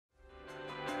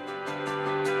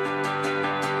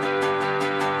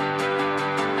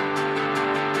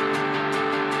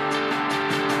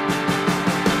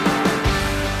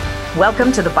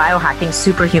Welcome to the Biohacking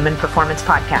Superhuman Performance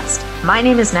Podcast. My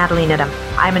name is Natalie Nidham.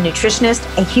 I'm a nutritionist,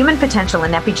 a human potential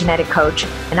and epigenetic coach,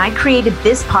 and I created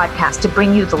this podcast to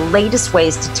bring you the latest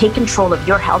ways to take control of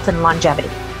your health and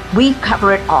longevity. We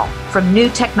cover it all, from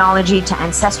new technology to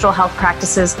ancestral health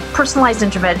practices, personalized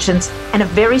interventions, and a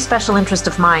very special interest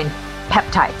of mine,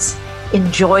 peptides.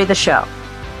 Enjoy the show.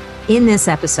 In this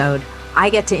episode,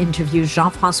 I get to interview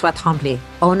Jean-Francois,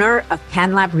 owner of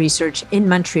CanLab Research in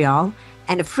Montreal,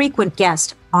 and a frequent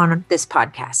guest on this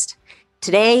podcast.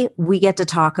 Today, we get to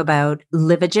talk about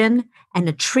Livogen and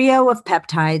a trio of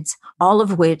peptides, all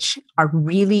of which are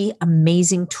really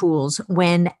amazing tools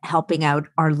when helping out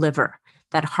our liver,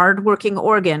 that hardworking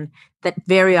organ that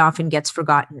very often gets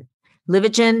forgotten.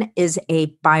 Livogen is a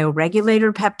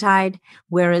bioregulator peptide,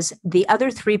 whereas the other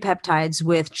three peptides,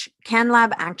 which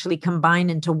CanLab actually combine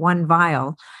into one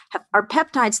vial, are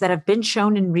peptides that have been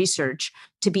shown in research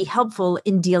to be helpful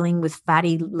in dealing with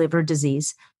fatty liver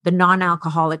disease, the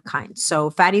non-alcoholic kind. So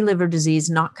fatty liver disease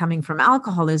not coming from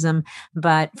alcoholism,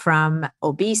 but from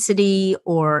obesity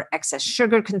or excess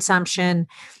sugar consumption,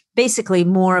 basically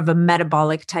more of a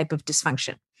metabolic type of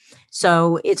dysfunction.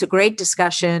 So it's a great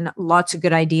discussion, lots of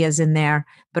good ideas in there.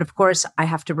 But of course, I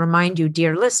have to remind you,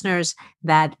 dear listeners,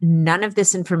 that none of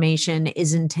this information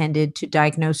is intended to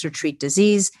diagnose or treat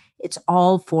disease. It's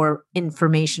all for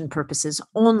information purposes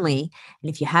only. And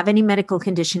if you have any medical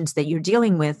conditions that you're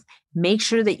dealing with, make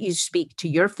sure that you speak to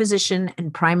your physician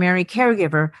and primary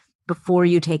caregiver before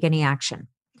you take any action.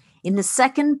 In the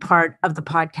second part of the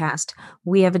podcast,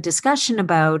 we have a discussion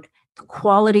about the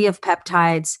quality of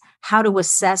peptides, how to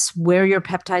assess where your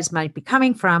peptides might be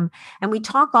coming from. And we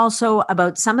talk also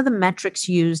about some of the metrics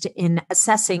used in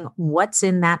assessing what's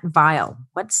in that vial.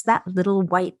 What's that little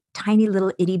white, tiny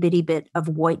little itty bitty bit of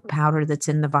white powder that's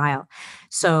in the vial?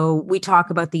 So we talk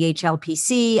about the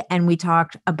HLPC and we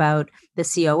talked about the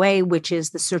COA, which is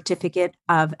the Certificate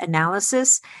of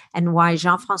Analysis, and why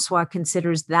Jean-Francois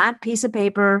considers that piece of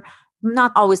paper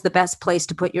not always the best place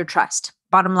to put your trust.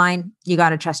 Bottom line, you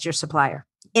got to trust your supplier.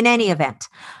 In any event,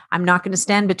 I'm not going to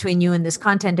stand between you and this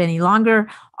content any longer.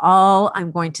 All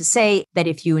I'm going to say that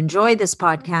if you enjoy this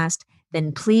podcast,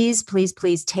 then please, please,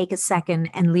 please take a second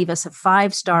and leave us a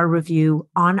 5-star review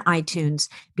on iTunes,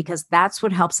 because that's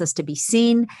what helps us to be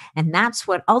seen. And that's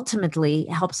what ultimately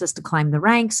helps us to climb the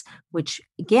ranks, which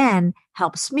again,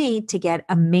 helps me to get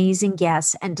amazing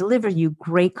guests and deliver you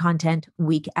great content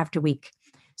week after week.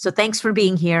 So thanks for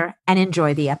being here and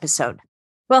enjoy the episode.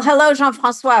 Well, hello,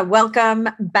 Jean-Francois. Welcome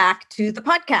back to the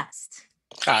podcast.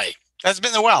 Hi. That's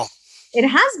been a while. It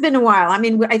has been a while. I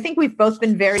mean, I think we've both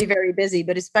been very, very busy,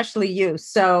 but especially you.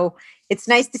 So it's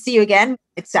nice to see you again.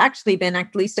 It's actually been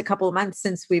at least a couple of months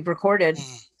since we've recorded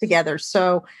together.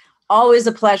 So always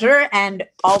a pleasure and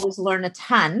always learn a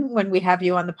ton when we have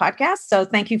you on the podcast. So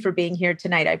thank you for being here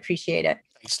tonight. I appreciate it.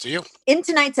 Thanks to you. In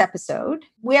tonight's episode,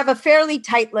 we have a fairly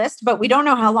tight list, but we don't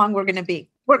know how long we're going to be.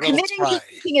 We're committing to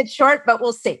keeping it short, but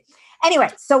we'll see. Anyway,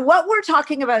 so what we're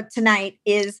talking about tonight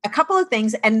is a couple of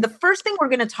things. And the first thing we're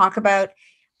going to talk about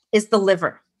is the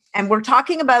liver. And we're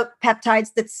talking about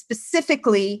peptides that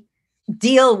specifically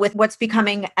deal with what's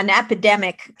becoming an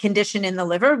epidemic condition in the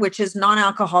liver, which is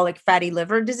non-alcoholic fatty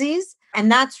liver disease.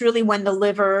 And that's really when the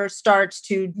liver starts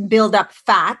to build up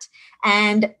fat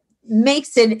and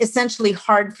makes it essentially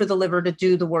hard for the liver to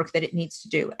do the work that it needs to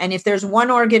do. And if there's one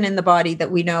organ in the body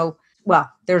that we know, well,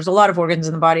 there's a lot of organs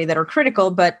in the body that are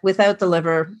critical, but without the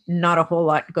liver, not a whole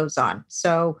lot goes on.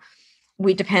 So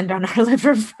we depend on our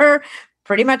liver for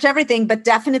pretty much everything, but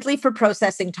definitely for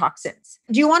processing toxins.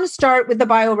 Do you want to start with the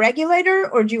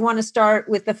bioregulator or do you want to start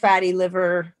with the fatty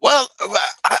liver? Well,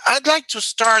 I'd like to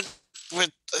start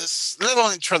with this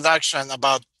little introduction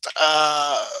about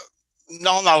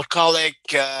non-alcoholic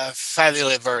fatty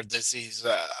liver disease.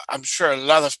 I'm sure a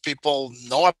lot of people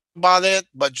know about it,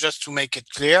 but just to make it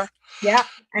clear. Yeah,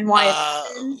 and why it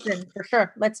happens, and for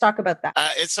sure. Let's talk about that.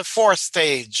 It's a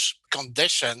 4-stage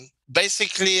condition.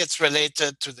 Basically, it's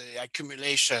related to the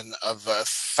accumulation of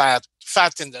fat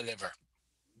in the liver,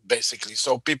 basically.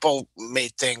 So people may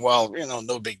think, well,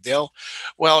 no big deal.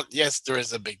 Well, yes, there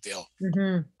is a big deal.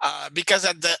 Mm-hmm. Because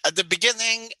at the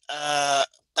beginning, a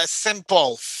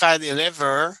simple fatty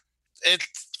liver, it's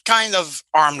kind of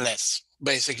harmless,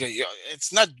 basically.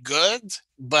 It's not good,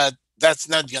 but that's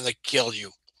not going to kill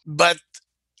you. But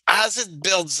as it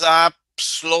builds up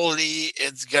slowly,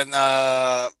 it's going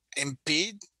to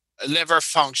impede liver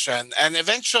function. And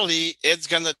eventually, it's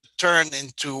going to turn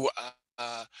into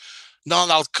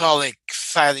non-alcoholic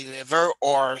fatty liver,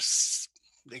 or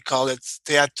they call it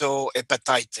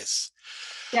steatohepatitis.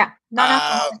 Yeah,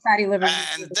 non-alcoholic fatty liver.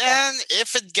 And then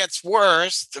if it gets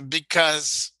worse,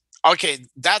 because Okay,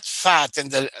 that fat in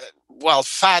the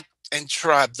fat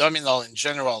intra-abdominal in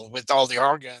general with all the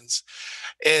organs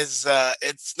is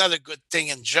it's not a good thing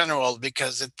in general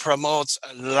because it promotes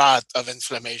a lot of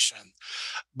inflammation.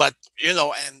 But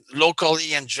and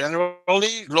locally and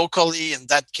locally in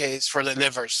that case for the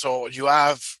liver. So you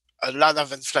have a lot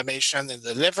of inflammation in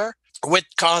the liver, which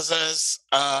causes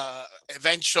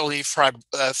eventually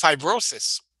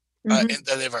fibrosis Hmm. in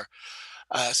the liver,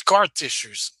 scar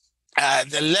tissues.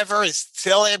 The liver is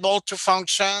still able to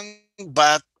function,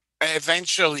 but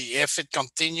eventually, if it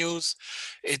continues,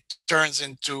 it turns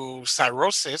into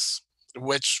cirrhosis,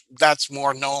 which that's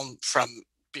more known from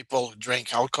people who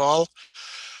drink alcohol.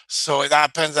 So it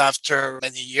happens after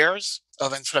many years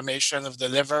of inflammation of the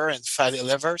liver and fatty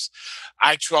livers.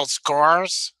 Actual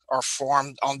scars are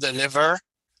formed on the liver,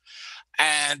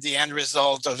 and the end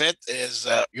result of it is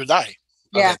you die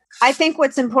of Yeah. it. I think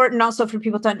what's important also for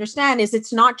people to understand is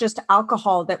it's not just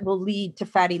alcohol that will lead to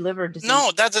fatty liver disease.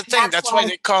 No, that's the And thing. that's That's why why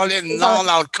they call it they call it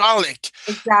non-alcoholic.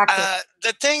 exactly.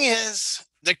 The thing is,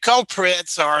 the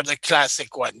culprits are the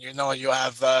classic one. You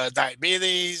have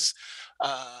diabetes,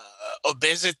 uh,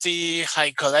 obesity,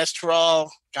 high cholesterol,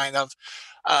 kind of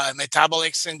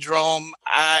metabolic syndrome.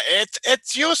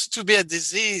 It used to be a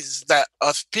disease that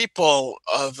of people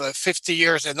of 50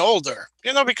 years and older.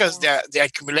 Because Yeah. the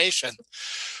accumulation.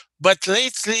 But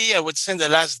lately, I would say in the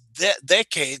last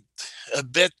decade, a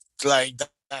bit like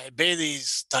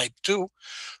diabetes type 2,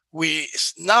 we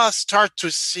now start to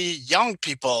see young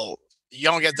people,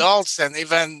 young adults, and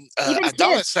even Even kids.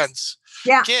 adolescents,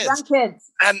 Yeah. Young kids.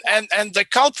 kids. And the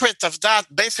culprit of that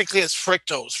basically is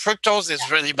fructose. Fructose is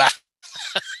really bad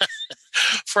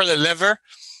for the liver.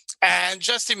 And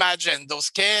just imagine those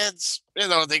kids,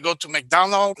 they go to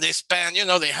McDonald's, they spend,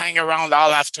 they hang around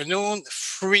all afternoon,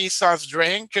 free soft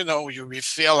drink, you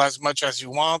refill as much as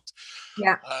you want,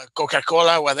 Yeah.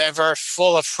 Coca-Cola, whatever,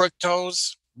 full of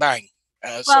fructose, bang.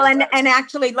 Well, So and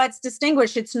actually, let's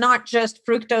distinguish. It's not just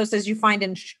fructose as you find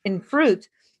in fruit.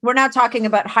 We're now talking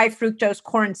about high fructose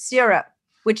corn syrup,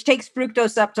 which takes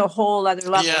fructose up to a whole other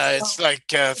level. yeah, So it's like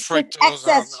it's just fructose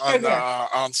excess sugar.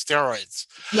 on steroids.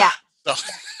 Yeah, So,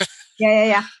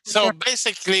 yeah, for so sure.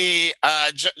 basically,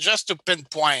 just to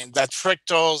pinpoint that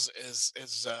fructose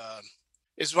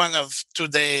is one of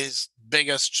today's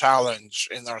biggest challenge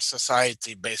in our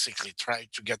society. Basically, try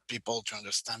to get people to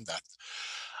understand that.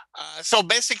 So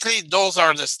basically, those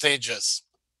are the stages,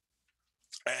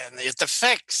 and it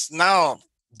affects now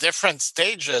different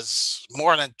stages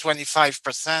more than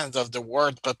 25% of the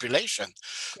world population.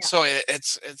 Yeah, So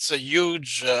it's a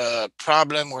huge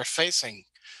problem we're facing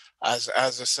as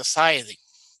a society.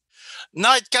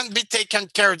 Now it can be taken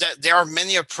care of. That there are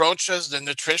many approaches. The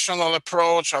nutritional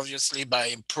approach, obviously, by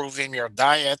improving your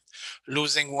diet,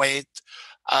 losing weight.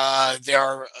 There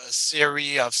are a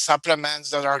series of supplements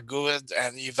that are good,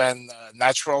 and even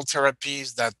natural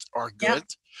therapies that are yeah. good.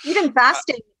 Even Uh,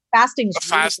 fasting is really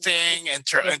Fasting,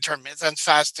 good. intermittent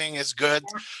fasting is good.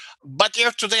 Yeah. But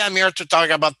here today, I'm here to talk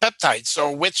about peptides.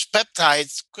 So, which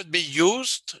peptides could be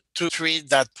used to treat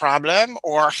that problem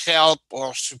or help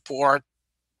or support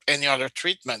any other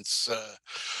treatments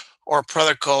or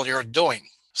protocol you're doing?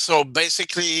 So,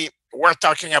 basically, we're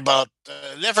talking about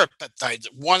liver peptides.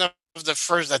 One of the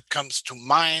first that comes to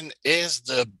mind is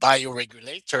the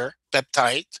bioregulator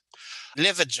peptide,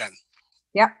 Livogen.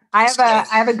 Yep. So, I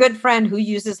have a good friend who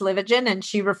uses Livogen and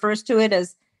she refers to it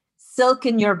as silk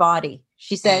in your body.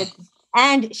 She mm, said,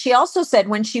 and she also said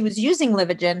when she was using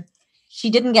Livogen, she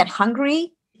didn't get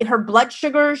hungry. Her blood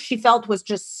sugar she felt was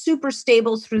just super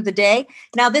stable through the day.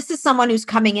 Now, this is someone who's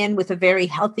coming in with a very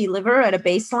healthy liver at a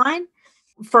baseline.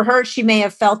 For her, she may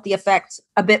have felt the effects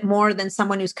a bit more than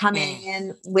someone who's coming mm.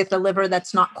 in with a liver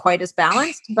that's not quite as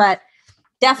balanced. But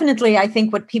definitely, I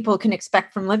think what people can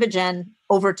expect from Livogen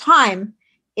over time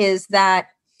is that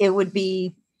it would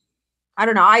be, I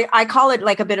don't know, I call it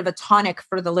like a bit of a tonic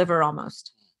for the liver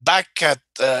almost. Back at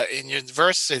in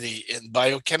university in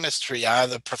biochemistry, I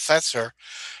had a professor.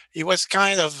 He was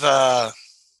kind of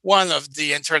one of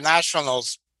the international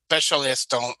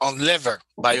specialists on liver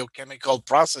biochemical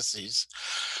processes,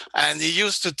 and he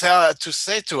used to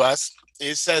say to us,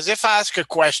 he says, if I ask a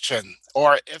question,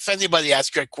 or if anybody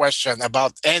asks you a question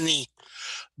about any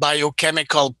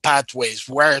biochemical pathways,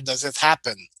 where does it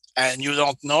happen, and you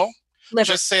don't know, Liver.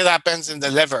 just say it happens in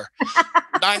the liver.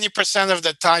 90% of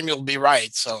the time you'll be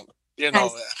right. So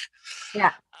Nice.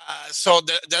 Yeah, so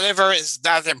the liver is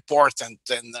that important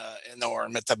in our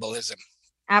metabolism.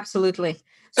 absolutely. Uh,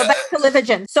 So back to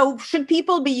Livogen. So should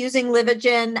people be using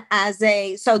Livogen as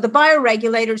so the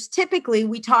bioregulators, typically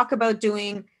we talk about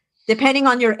doing depending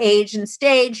on your age and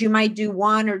stage, you might do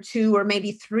 1 or 2 or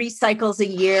maybe 3 cycles a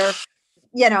year,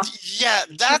 you know. Yeah,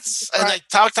 and I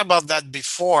talked about that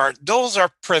before. Those are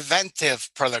preventive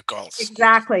protocols,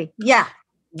 Exactly. Yeah.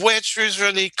 which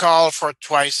usually call for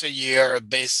twice a year, a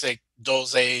basic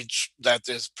dosage that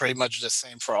is pretty much the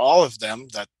same for all of them,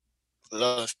 that a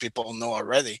lot of people know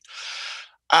already.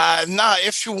 Now,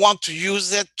 if you want to use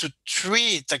it to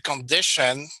treat a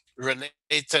condition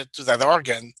related to that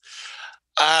organ,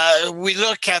 we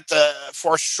look at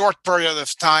for a short period of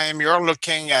time, you're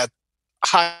looking at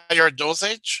higher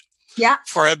dosage Yeah.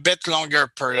 for a bit longer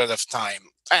period of time.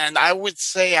 And I would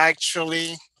say actually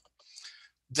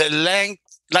the length,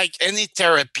 like any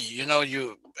therapy,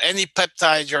 any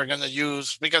peptide you're going to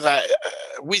use, because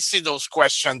we see those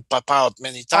questions pop out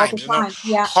many All the times. time.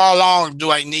 Yeah. How long do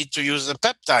I need to use the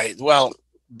peptide? Well,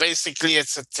 basically,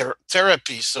 it's a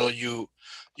therapy, so you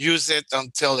use it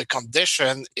until the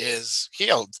condition is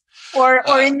healed. Or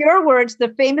in your words, the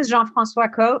famous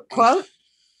Jean-Francois quote,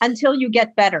 until you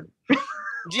get better.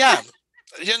 Yeah,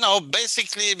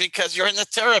 basically because you're in a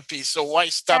therapy, so why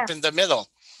Yeah. stop in the middle?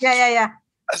 Yeah.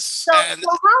 So And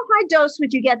how high dose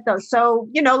would you get those? So,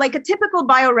 like a typical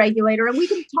bioregulator, and we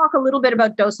can talk a little bit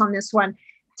about dose on this one.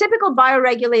 Typical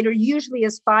bioregulator usually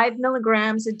is 5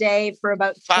 milligrams a day for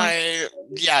about 20,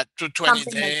 5 to 20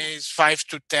 something like that, days, 5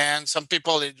 to 10. Some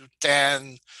people they do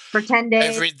 10 for 10 days.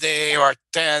 every day or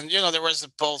 10. There was a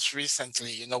pulse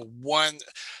recently. One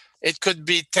it could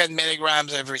be 10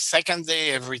 milligrams every second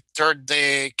day, every third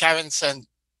day. Karen sent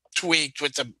tweaked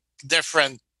with a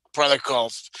different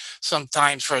protocols,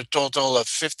 sometimes for a total of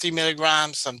 50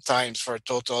 milligrams, sometimes for a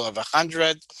total of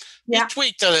 100. He Yeah.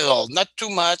 tweaked a little, not too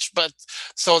much, but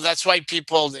so that's why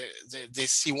people, they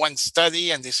see one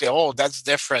study and they say, oh, that's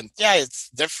different. Yeah, it's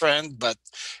different, but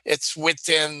it's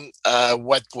within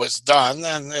what was done,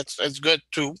 and it's good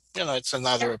too. It's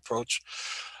another approach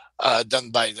done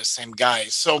by the same guy.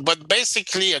 So, but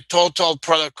basically, a total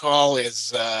protocol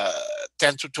is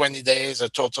 10 to 20 days, a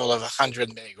total of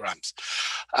 100 milligrams.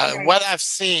 Right. What I've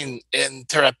seen in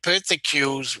therapeutic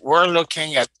use, we're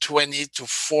looking at 20 to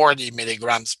 40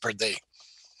 milligrams per day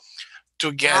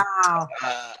to get Wow.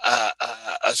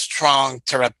 a strong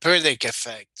therapeutic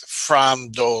effect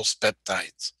from those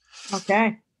peptides.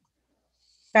 Okay.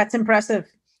 That's impressive.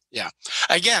 Yeah.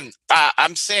 Again,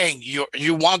 I'm saying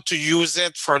you want to use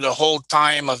it for the whole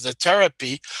time of the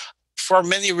therapy for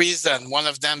many reasons. One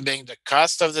of them being the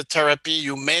cost of the therapy.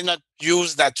 You may not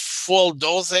use that full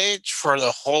dosage for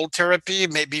the whole therapy,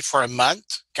 maybe for a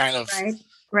month, kind of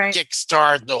Right.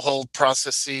 kickstart the whole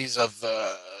processes of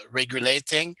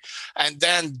regulating, and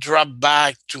then drop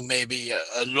back to maybe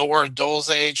a lower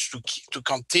dosage to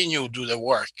continue do the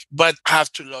work, but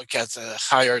have to look at a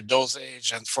higher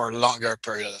dosage and for a longer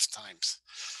period of times.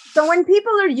 So when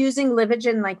people are using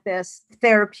Livogen like this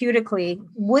therapeutically,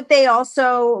 would it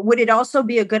also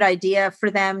be a good idea for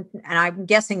them, and I'm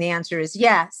guessing the answer is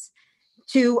yes,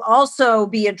 to also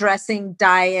be addressing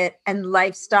diet and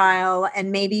lifestyle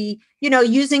and maybe,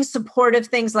 using supportive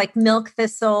things like milk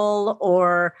thistle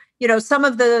or, some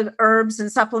of the herbs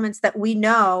and supplements that we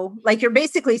know, like you're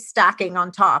basically stacking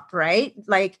on top, right?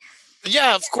 Like,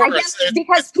 yeah, of course. I guess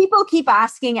because people keep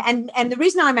asking, and the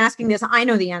reason I'm asking this, I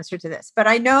know the answer to this, but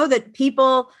I know that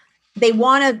people, they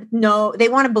want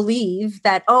to believe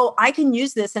that, oh, I can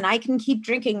use this and I can keep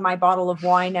drinking my bottle of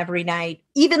wine every night.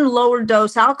 Even lower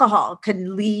dose alcohol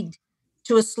can lead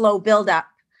to a slow buildup.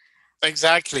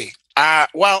 Exactly.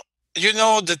 Well,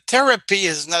 the therapy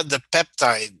is not the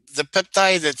peptide. The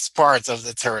peptide, it's part of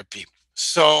the therapy.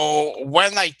 So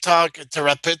when I talk a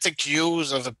therapeutic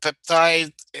use of a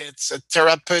peptide, it's a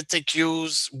therapeutic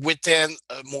use within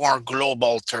a more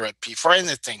global therapy for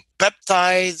anything.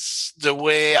 Peptides, the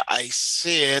way I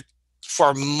see it,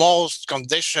 for most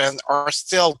conditions are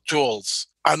still tools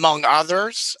among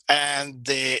others, and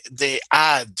they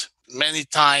add many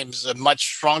times a much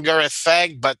stronger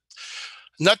effect, but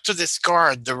not to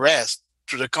discard the rest.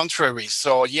 To the contrary.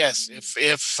 So yes, if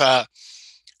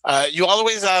you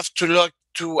always have to look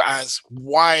to as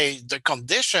why the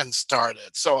condition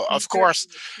started. So of course,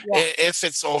 if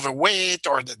it's overweight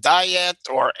or the diet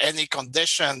or any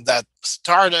condition that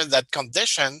started that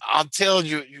condition, until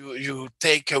you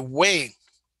take away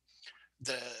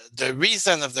the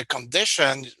reason of the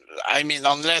condition, I mean,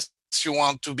 unless you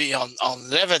want to be on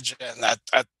Livogen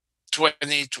at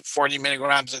 20 to 40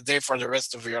 milligrams a day for the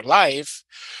rest of your life,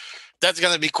 that's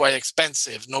going to be quite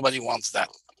expensive. Nobody wants that.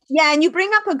 Yeah, and you bring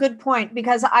up a good point,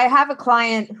 because I have a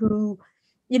client who,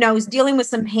 is dealing with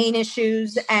some pain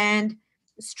issues and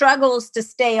struggles to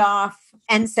stay off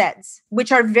NSAIDs,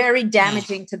 which are very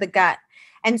damaging to the gut.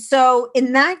 And so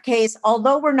in that case,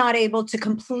 although we're not able to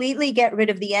completely get rid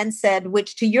of the NSAID,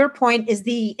 which to your point is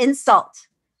the insult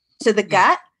to the Mm.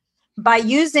 gut, by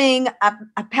using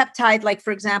a peptide, like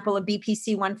for example, a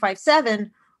BPC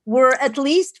 157, we're at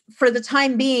least for the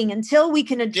time being, until we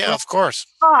can Yeah, address of course.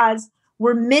 the cause,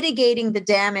 we're mitigating the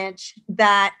damage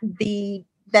that the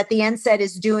NSAID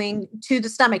is doing to the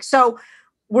stomach. So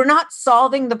we're not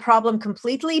solving the problem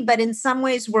completely, but in some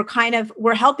ways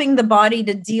we're helping the body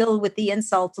to deal with the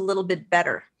insult a little bit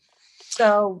better.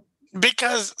 So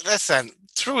Because listen,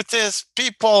 truth is,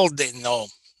 people they know.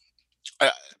 Uh,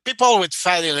 People with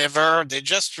fatty liver, they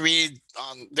just read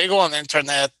on. They go on the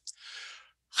internet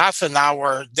half an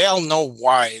hour. They'll know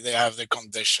why they have the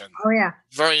condition. oh yeah.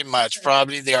 Very much.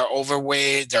 Probably they are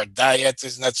overweight. Their diet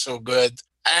is not so good,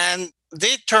 and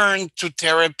they turn to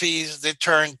therapies. They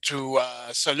turn to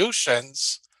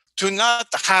solutions to not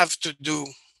have to do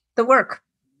The work.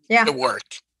 the Yeah.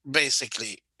 work.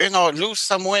 Basically, lose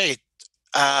some weight,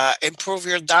 improve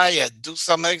your diet, do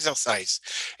some exercise.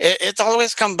 It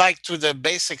always come back to the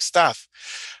basic stuff.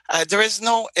 There is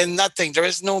no in nothing. There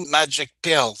is no magic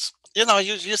pills.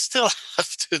 You still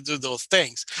have to do those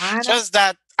things. I know. Just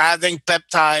that adding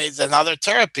peptides and other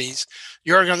therapies,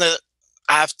 you're gonna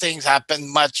have things happen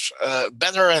much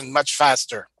better and much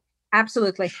faster.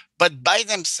 Absolutely. But by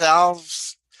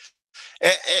themselves,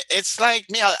 it's like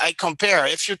me. I compare.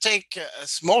 If you take a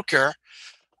smoker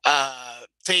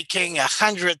taking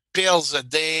 100 pills a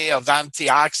day of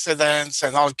antioxidants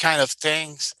and all kind of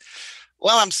things.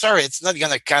 Well, I'm sorry, it's not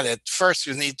going to cut it. First,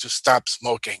 you need to stop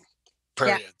smoking, Yeah.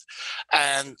 period.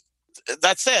 And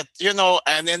that's it,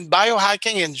 And in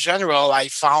biohacking in general, I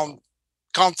found,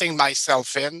 counting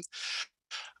myself in,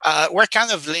 we're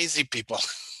kind of lazy people.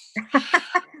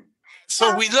 So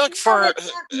Well, we look for,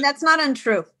 that's not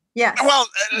untrue. Yes. well,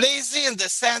 lazy in the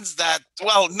sense that,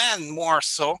 well, men more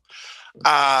so.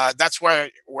 That's where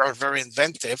we're very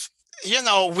inventive.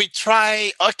 We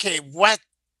try, okay, what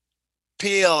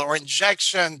pill or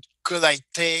injection could I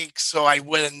take so I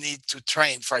wouldn't need to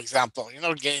train, for example,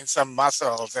 gain some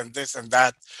muscles and this and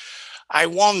that. I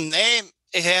won't name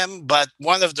him, but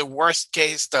one of the worst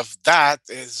case of that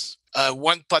is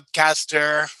one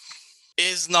podcaster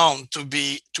is known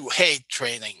to hate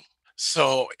training.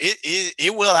 So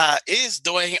it will is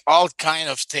doing all kind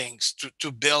of things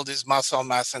to build his muscle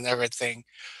mass and everything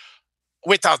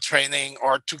without training,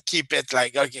 or to keep it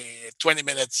like, okay, 20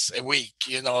 minutes a week,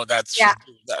 that Yeah. should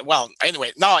do that. Well,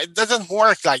 anyway, no, it doesn't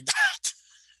work like that.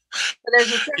 But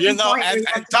there's a certain point where And, you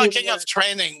have and to do the talking of work.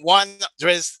 training, one, there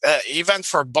is even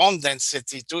for bone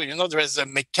density too, there is a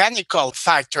mechanical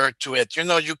factor to it.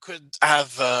 You could have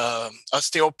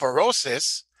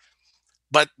osteoporosis,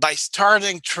 but by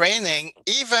starting training,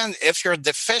 even if you're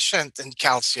deficient in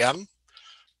calcium,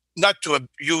 not to a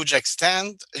huge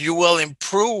extent, you will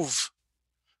improve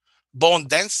bone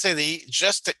density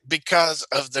just because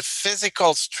of the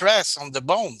physical stress on the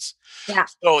bones. Yeah.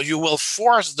 So you will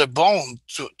force the bone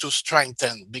to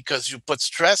strengthen because you put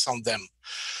stress on them.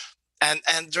 And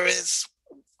there is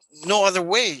no other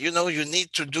way. You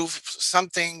need to do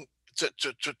something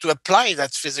to apply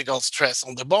that physical stress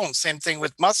on the bone. Same thing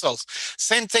with muscles.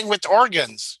 Same thing with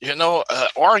organs.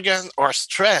 Organ or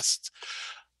stressed,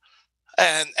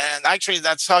 and actually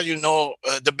that's how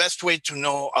the best way to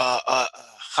know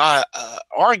how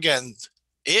organ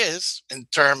is in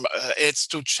term it's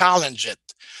to challenge it.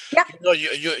 Yeah.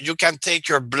 You can take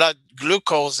your blood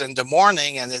glucose in the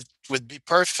morning and it would be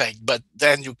perfect, but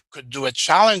then you could do a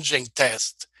challenging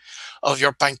test of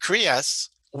your pancreas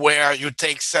where you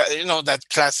take that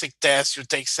classic test. You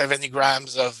take 70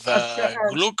 grams of Of sugar,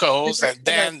 glucose and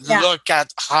sugar. then Yeah. look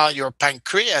at how your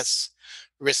pancreas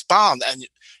respond. And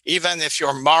even if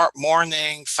your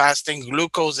morning fasting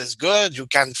glucose is good, you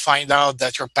can find out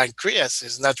that your pancreas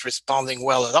is not responding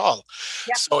well at all.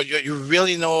 Yeah. So you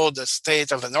really know the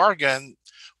state of an organ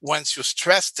once you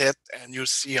stressed it and you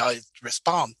see how it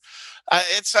responds.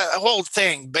 It's a whole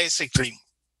thing, basically.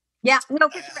 Yeah, no,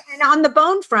 for sure. And on the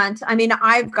bone front, I mean,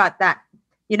 I've got that,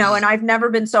 and I've never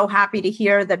been so happy to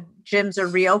hear that gyms are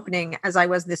reopening as I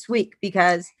was this week,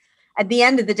 because at the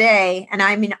end of the day, and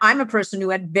I mean, I'm a person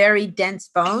who had very dense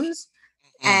bones,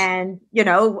 and,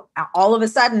 all of a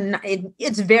sudden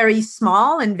it's very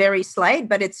small and very slight,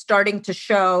 but it's starting to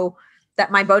show that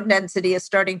my bone density is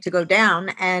starting to go down.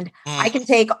 And I can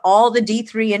take all the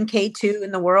D3 and K2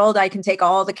 in the world. I can take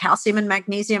all the calcium and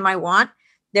magnesium I want.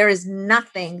 There is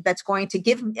nothing that's going to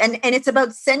give, and it's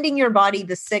about sending your body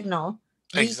the signal.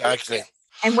 Exactly.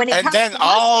 And when it And comes then to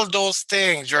all those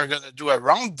things you're going to do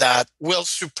around that will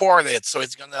support it. So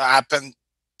it's going to happen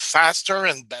faster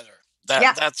and better.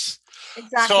 yeah, That's So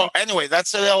Exactly. anyway,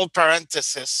 that's a little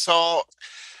parenthesis. So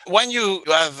when you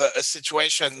have a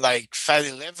situation like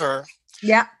fatty liver,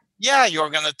 Yeah. yeah, you're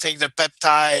going to take the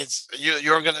peptides.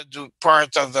 You're going to do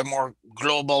part of the more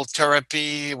global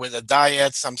therapy with a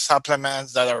diet, some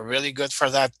supplements that are really good for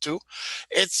that too.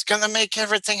 It's going to make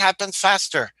everything happen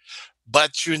faster.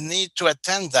 But you need to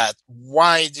attend that.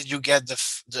 Why did you get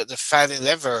the fatty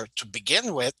liver to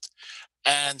begin with,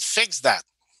 and fix that?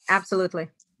 Absolutely.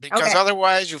 Because Okay.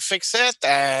 otherwise you fix it,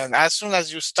 and as soon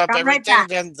as you stop Come right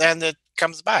everything, back. then it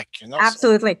comes back, so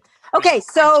Absolutely. there's Okay.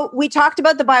 So we talked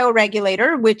about the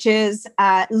bioregulator, which is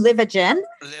Livogen.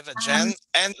 Livogen.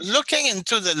 And looking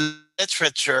into the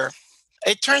literature,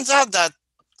 it turns out that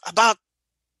about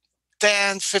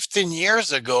 10, 15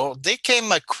 years ago, they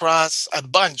came across a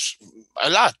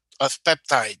lot of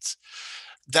peptides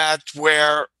that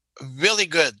were really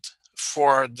good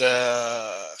for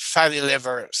the fatty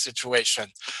liver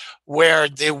situation, where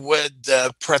they would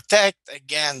protect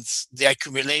against the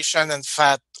accumulation and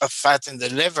fat in the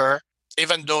liver,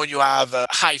 even though you have a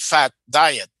high fat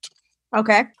diet.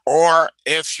 Okay. Or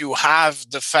if you have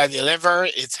the fatty liver,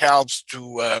 it helps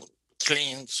to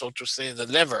clean, so to say, the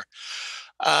liver.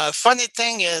 Funny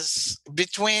thing is,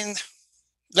 between,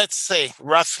 let's say,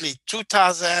 roughly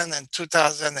 2000 and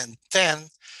 2010,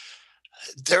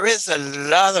 there is a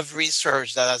lot of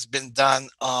research that has been done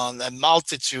on a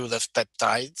multitude of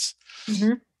peptides,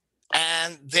 Hmm.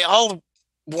 and they all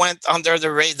went under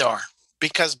the radar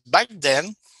because back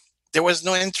then there was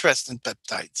no interest in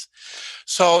peptides.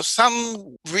 So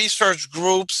some research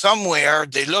group somewhere,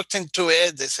 they looked into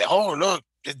it. They say, "Oh, look,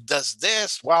 it does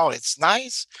this. Wow, it's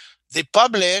nice." They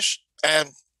published,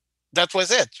 and that was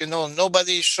it.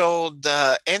 Nobody showed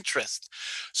interest.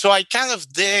 So I kind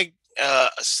of dig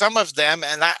some of them,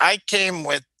 and I came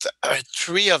with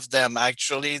three of them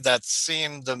actually that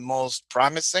seemed the most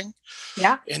promising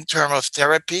Yeah. in terms of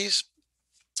therapies.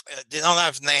 They don't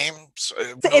have names. So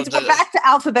we're back to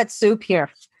alphabet soup here.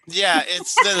 Yeah,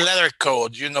 it's the letter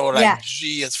code, like Yeah.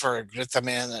 G is for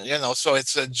glutamine, so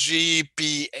it's a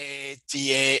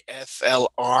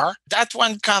GPATAFLR. That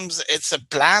one it's a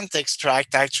plant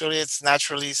extract, actually. It's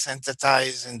naturally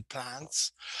synthesized in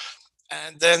plants.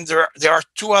 And then there are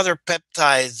two other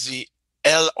peptides, the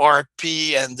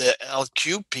LRP and the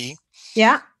LQP.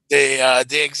 Yeah.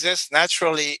 They exist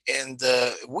naturally in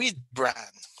the wheat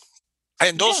bran.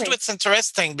 And those two, Really? it's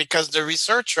interesting because the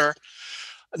researcher,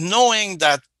 knowing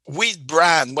that wheat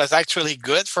bran was actually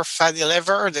good for fatty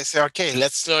liver, they say, okay,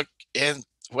 let's look in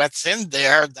what's in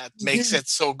there that makes Hmm. it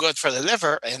so good for the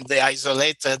liver. And they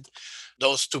isolated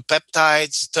those two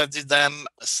peptides, studied them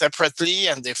separately,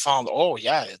 and they found, oh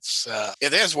yeah,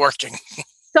 it is working.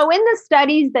 So in the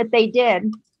studies that they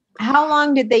did, how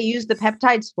long did they use the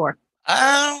peptides for?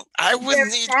 I Is would there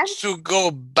need a sense? to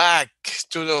go back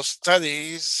to those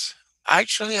studies. I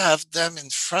actually have them in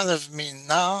front of me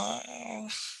now.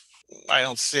 I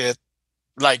don't see it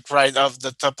like right off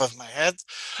the top of my head.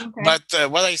 Okay. But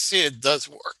what I see, it does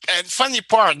work. And funny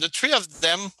part, the three of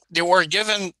them, they were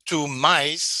given to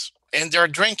mice in their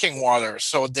drinking water.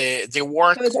 So they So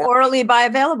work. it's orally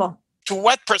bioavailable. To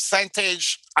what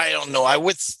percentage, I don't know. I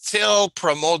would still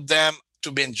promote them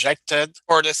to be injected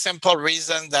for the simple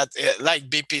reason that, like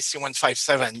BPC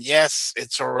 157, yes,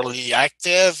 it's orally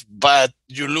active, but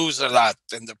you lose a lot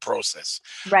in the process.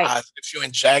 Right. If you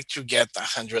inject, you get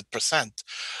 100%.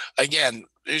 Again,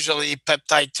 usually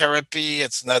peptide therapy,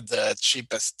 it's not the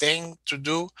cheapest thing to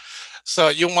do. So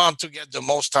you want to get the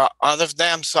most out of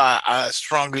them. So I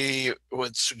strongly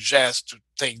would suggest to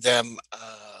take them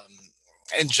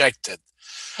injected.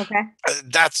 Okay.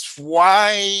 That's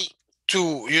why,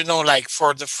 too, like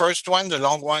for the first one, the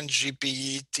long one,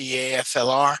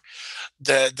 GPETAFLR,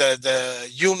 the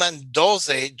human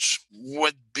dosage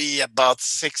would be about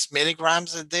 6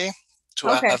 milligrams a day to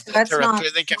have Okay. the So that's not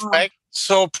therapeutic effect. small.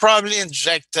 So probably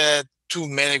injected 2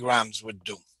 milligrams would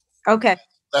do. Okay.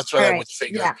 That's what All I right. would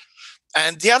figure. Yeah.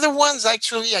 And the other ones,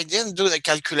 actually, I didn't do the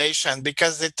calculation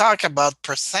because they talk about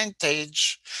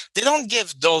percentage. They don't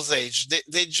give dosage.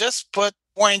 They just put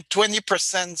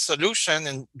 0.20% solution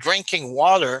in drinking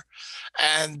water,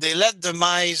 and they let the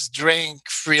mice drink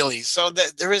freely. So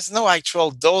that there is no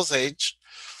actual dosage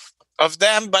of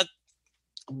them, but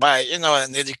by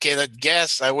an educated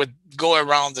guess, I would go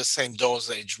around the same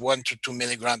dosage, 1 to 2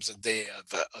 milligrams a day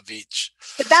of each.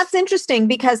 But that's interesting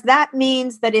because that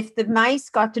means that if the mice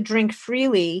got to drink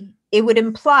freely, it would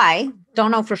imply,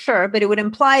 don't know for sure, but it would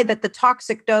imply that the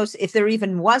toxic dose, if there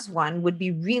even was one, would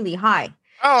be really high.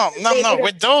 Oh, no, They no, would have,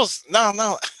 with those, no,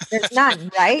 no. there's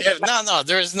none, right? Yeah, no, no,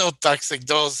 there is no toxic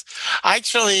dose.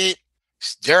 Actually,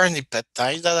 is there any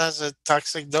peptide that has a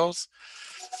toxic dose?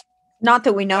 Not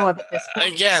that we know of at this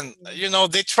point. Again,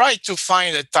 they tried to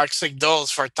find a toxic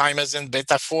dose for thymosin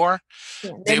beta 4.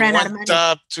 Yeah, they They ran out of went money.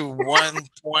 up to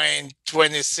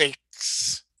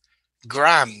 1.26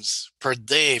 grams per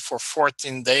day for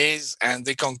 14 days, and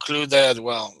they concluded,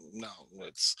 well, no,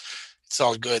 it's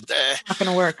all good. Not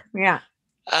going to work. Yeah.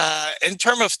 In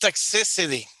terms of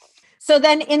toxicity, So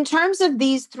then in terms of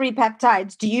these three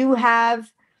peptides, do you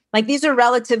have, like, these are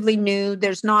relatively new.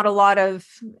 There's not a lot of,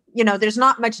 there's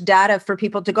not much data for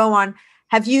people to go on.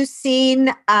 Have you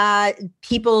seen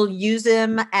people use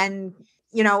them, and,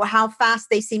 how fast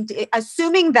they seem to,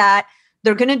 assuming that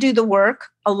they're going to do the work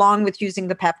along with using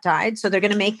the peptide. So they're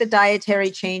going to make the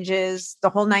dietary changes, the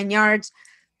whole 9 yards.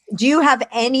 Do you have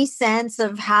any sense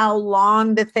of how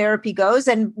long the therapy goes?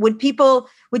 And would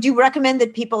you recommend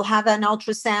that people have an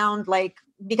ultrasound,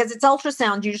 because it's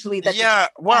ultrasound usually that? yeah,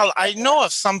 well, I know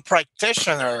of some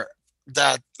practitioner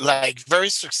that, like, very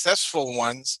successful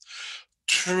ones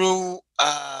through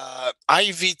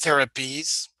IV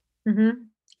therapies, Mm-hmm.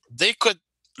 they could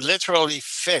literally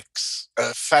fix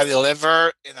a fatty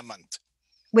liver in a month.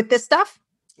 With this stuff?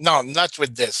 No, not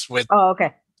with this, with Oh,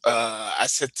 okay.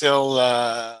 acetyl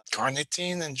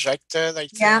carnitine injected, I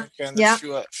Yeah. think, and Yeah.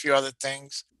 a few other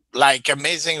things, like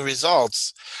amazing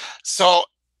results. So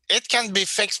it can be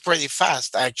fixed pretty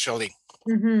fast, actually.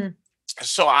 Mm-hmm.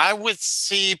 So I would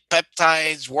see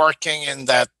peptides working in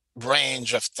that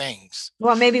range of things.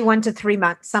 Well, maybe 1 to 3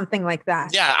 months, something like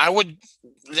that. Yeah, I would.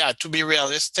 Yeah, to be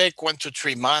realistic, 1 to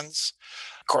 3 months,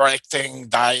 correcting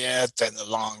diet and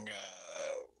along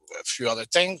a few other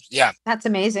things. Yeah. That's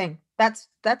amazing. That's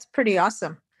pretty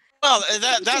awesome. Well,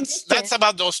 that's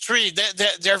about those three.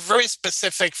 They're very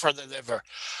specific for the liver,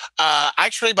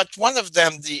 actually. But one of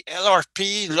them, the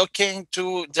LRP, looking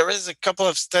to, there is a couple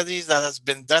of studies that has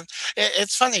been done.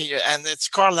 It's funny, and it's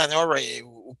Carl Lanore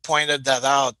who pointed that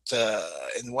out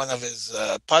in one of his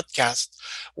podcasts,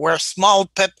 where small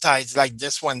peptides like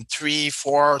this one, 3,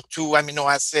 4, 2 amino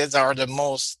acids are the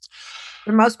most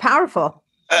powerful.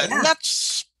 Yeah. not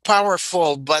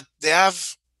powerful, but they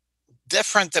have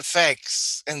different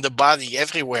effects in the body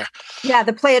everywhere. Yeah,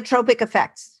 the pleiotropic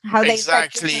effects. How they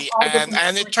exactly,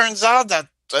 and it turns out that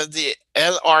the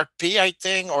LRP, I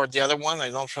think, or the other one, I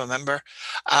don't remember,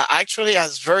 actually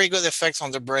has very good effects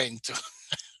on the brain too,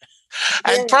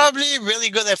 and probably really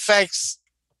good effects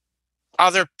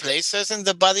other places in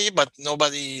the body, but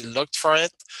nobody looked for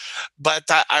it. But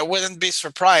I wouldn't be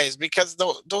surprised, because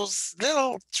those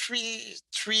little three,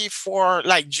 four,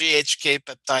 like GHK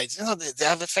peptides, they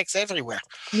have effects everywhere.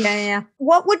 Yeah.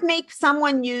 What would make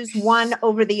someone use one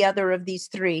over the other of these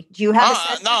three? Do you have a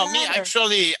sense no, of me that, or?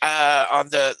 actually, on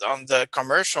the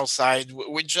commercial side,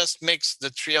 we just mix the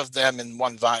three of them in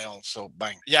one vial. So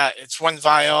bang, yeah, it's one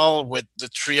vial with the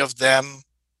three of them,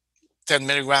 10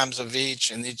 milligrams of each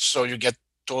in each, so you get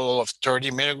total of 30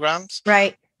 milligrams.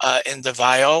 Right. In the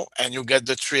vial, and you get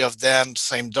the three of them,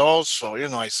 same dose. So,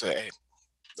 I say, hey,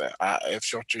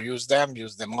 if you're to use them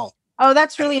all. Oh,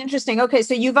 that's really interesting. Okay,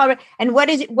 so you've already, and what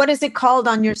is it called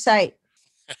on your site?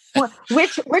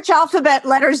 Which alphabet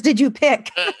letters did you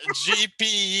pick?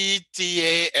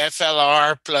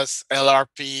 GPETAFLR plus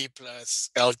LRP plus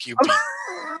LQP.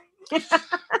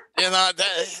 They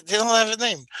don't have a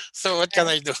name. So what can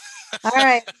I do? All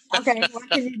right. Okay. What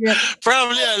can you do?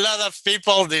 Probably a lot of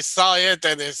people, they saw it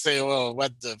and they say, well,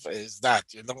 what is that?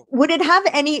 Would it have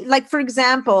any, like, for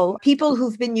example, people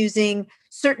who've been using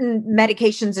certain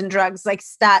medications and drugs like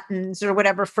statins or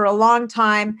whatever for a long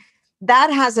time,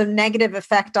 that has a negative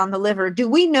effect on the liver. Do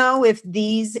we know if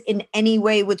these in any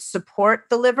way would support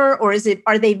the liver, or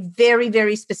are they very,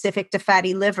 very specific to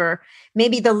fatty liver?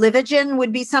 Maybe the Livogen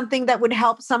would be something that would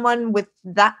help someone with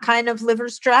that kind of liver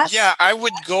stress? Yeah, I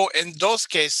would go, in those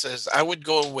cases, I would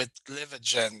go with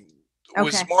Livogen,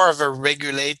 who's Okay. more of a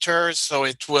regulator, so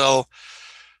it will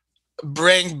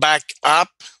bring back up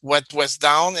what was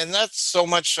down, and not so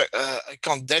much a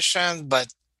condition,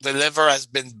 but the liver has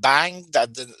been banged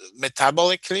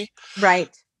metabolically, Right.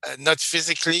 not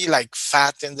physically, like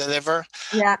fat in the liver.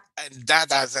 Yeah. And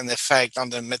that has an effect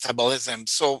on the metabolism.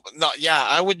 So, no, yeah,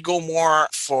 I would go more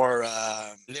for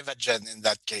Livogen in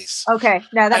that case. Okay.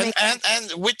 Now that makes sense.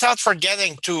 And without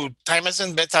forgetting too,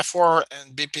 thymosin beta 4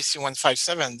 and BPC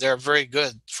 157, they're very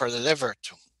good for the liver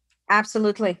too.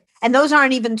 Absolutely. And those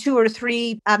aren't even 2 or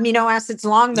 3 amino acids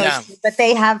long, Yeah. but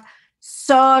they have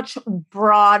such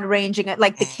broad ranging,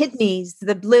 like the kidneys,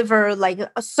 the liver, like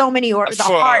so many, or the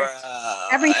heart,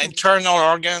 everything. Internal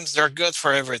organs, they're good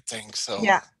for everything. So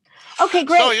yeah. Okay,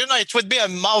 great. So, it would be a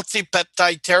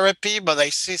multi-peptide therapy, but I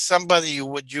see somebody who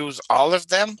would use all of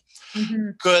them,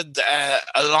 Mm-hmm. could,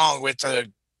 along with a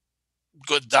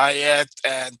good diet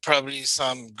and probably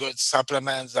some good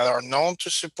supplements that are known to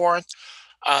support,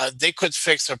 they could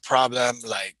fix a problem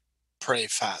like pretty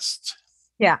fast.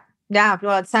 Yeah. Yeah.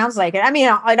 Well, it sounds like it. I mean,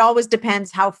 it always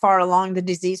depends how far along the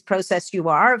disease process you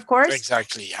are, of course,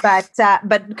 Exactly. Yeah.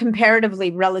 but comparatively,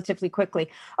 relatively quickly.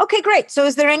 Okay, great. So,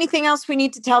 is there anything else we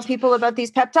need to tell people about these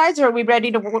peptides, or are we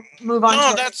ready to move on to No,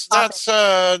 our next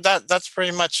topic? that's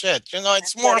pretty much it. It's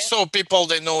That's about more it. so people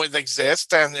they know it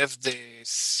exists, and if they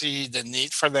see the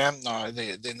need for them, no,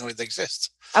 they know it exists.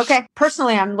 Okay.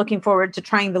 Personally, I'm looking forward to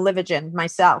trying the Livogen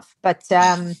myself, but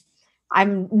Mm.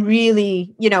 I'm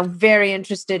really, very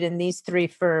interested in these three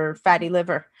for fatty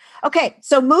liver. Okay.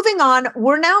 So moving on,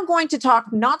 we're now going to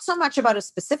talk not so much about a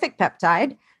specific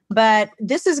peptide, but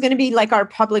this is going to be like our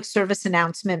public service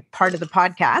announcement part of the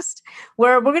podcast,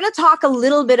 where we're going to talk a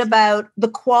little bit about the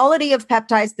quality of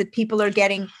peptides that people are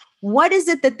getting. What is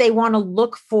it that they want to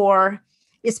look for,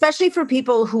 especially for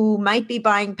people who might be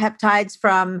buying peptides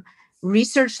from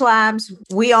research labs?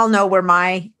 We all know where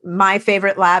my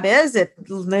favorite lab is. It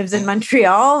lives in Mm.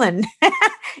 Montreal, and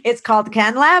it's called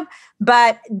CanLab.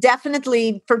 But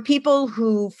definitely for people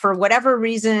who, for whatever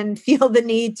reason, feel the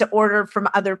need to order from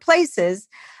other places,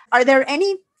 are there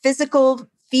any physical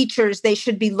features they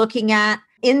should be looking at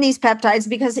in these peptides?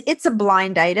 Because it's a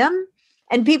blind item.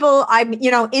 And people,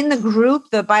 in the group,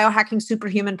 the Biohacking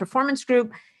Superhuman Performance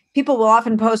group, people will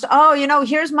often post, oh,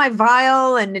 here's my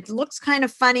vial and it looks kind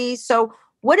of funny. So,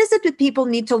 what is it that people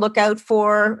need to look out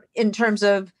for in terms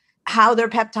of how their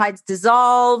peptides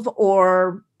dissolve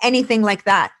or anything like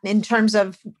that in terms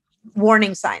of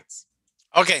warning signs?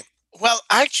 Okay. Well,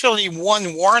 actually,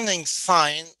 one warning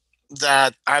sign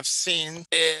that I've seen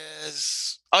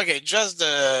is okay, just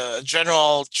the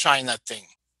general China thing.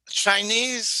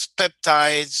 Chinese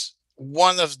peptides,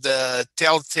 one of the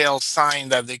telltale signs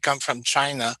that they come from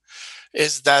China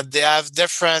is that they have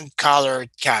different colored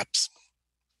caps.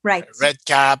 A Right. red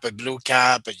cap, a blue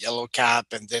cap, a yellow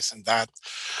cap, and this and that.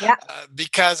 Yeah.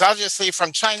 Because obviously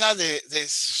from China, they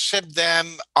ship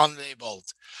them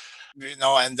unlabeled,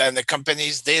 and then the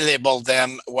companies, they label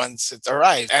them once it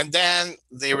arrives. And then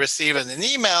they receive an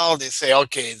email, they say,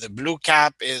 okay, the blue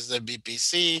cap is the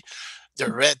BPC,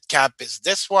 the red cap is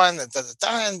this one, and,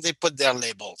 and they put their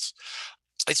labels.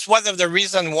 It's one of the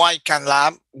reasons why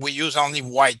CanLab, we use only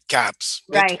white caps.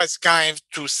 It Right. was kind of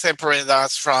to separate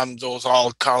us from those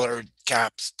all colored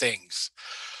caps things.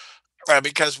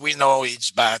 Because we know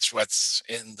each batch what's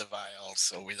in the vial,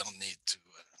 so we don't need to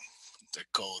the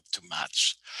code to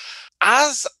match.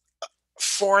 As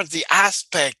for the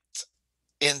aspect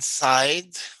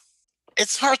inside,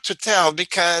 it's hard to tell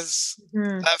because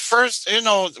Mhm. first,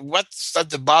 what's at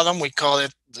the bottom, we call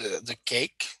it the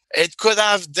cake. It could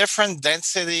have different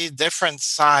density, different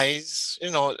size,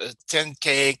 a thin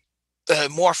cake,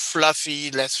 more fluffy,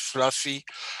 less fluffy.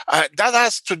 That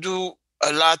has to do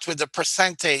a lot with the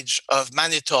percentage of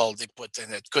mannitol they put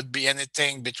in it. Could be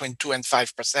anything between 2 and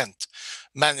 5%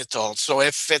 mannitol. So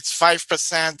if it's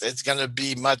 5%, it's going to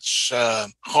be much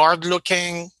hard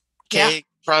looking Yeah. cake,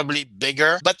 probably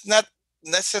bigger, but not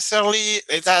necessarily.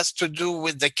 It has to do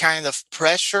with the kind of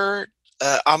pressure,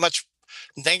 how much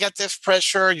negative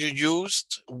pressure you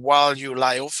used while you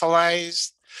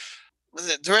lyophilized.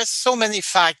 There are so many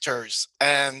factors,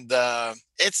 and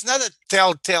it's not a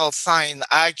telltale sign,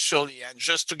 actually. And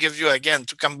just to give you, again,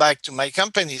 to come back to my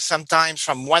company, sometimes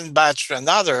from one batch to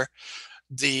another,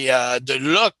 the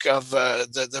look of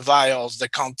the vials, the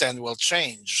content will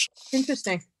change,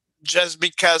 Interesting. just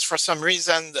because for some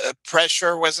reason the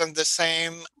pressure wasn't the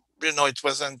same. It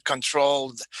wasn't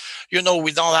controlled. We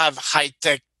don't have high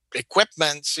tech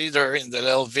equipment either. In the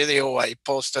little video I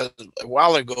posted a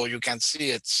while ago, you can see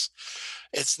it's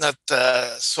not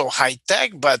so high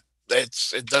tech, but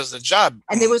it does the job.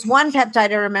 And there was one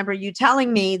peptide I remember you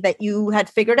telling me that you had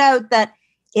figured out that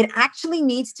it actually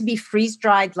needs to be freeze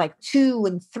dried like 2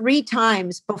 and 3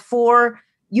 times before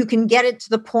you can get it to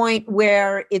the point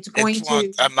where it's It going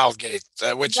won't to. amalgate,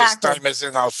 which is Exactly.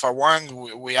 thymosin alpha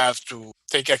 1. We have to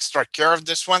take extra care of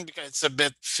this one because it's a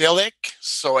bit philic.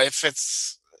 So if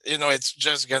it's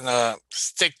just gonna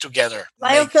stick together.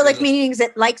 Make Lyophilic meaning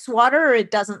it likes water or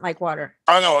it doesn't like water.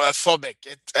 Oh no, phobic.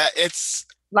 It's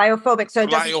Lyophobic. So it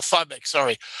doesn't. lyophobic.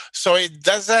 Sorry. So it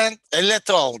doesn't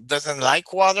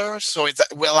like water. So it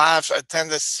will have a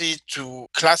tendency to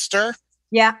cluster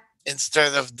Yeah.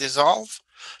 instead of dissolve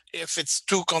if it's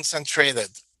too concentrated,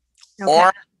 Okay.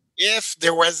 or if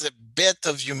there was a bit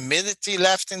of humidity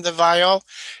left in the vial,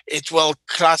 it will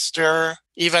cluster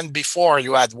even before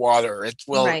you add water. It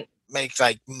will Right. make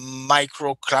like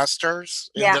micro clusters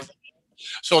in Yeah. the.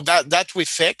 So that we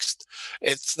fixed.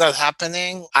 It's not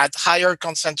happening at higher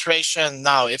concentration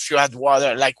now. If you add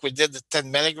water, like we did the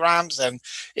 10 milligrams, and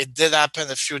it did happen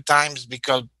a few times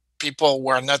because people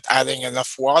were not adding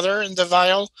enough water in the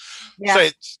vial. So Yeah.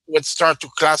 it would start to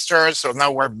cluster. So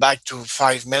now we're back to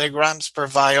 5 milligrams per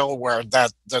vial where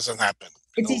that doesn't happen.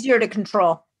 You It's know, easier to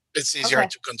control. it's easier Okay.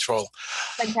 to control.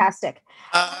 Fantastic.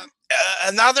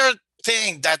 Another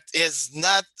thing that is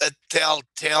not a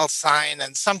telltale sign,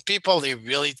 and some people they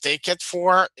really take it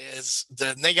for, is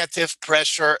the negative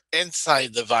pressure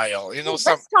inside the vial. You know,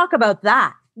 some Let's talk about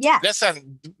that. Yes.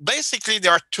 listen. Basically,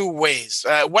 there are two ways.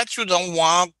 What you don't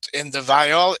want in the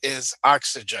vial is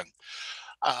oxygen.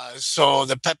 So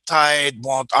the peptide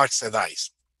won't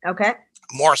oxidize. Okay.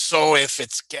 More so if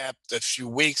it's kept a few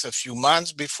weeks, a few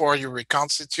months before you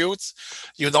reconstitute.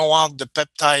 You don't want the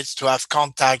peptides to have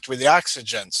contact with the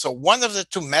oxygen. So one of the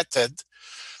two methods,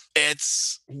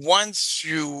 it's once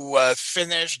you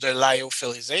finish the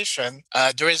lyophilization,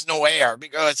 there is no air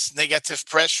because it's negative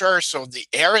pressure. So the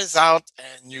air is out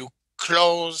and you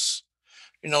close,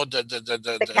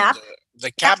 The cap. the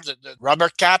Yeah. cap, the rubber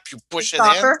cap, you The push it in,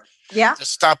 stopper. Yeah. the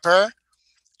stopper,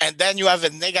 and then you have a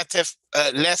negative,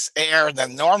 less air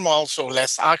than normal, so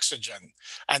less oxygen.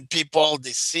 And people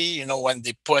they see, when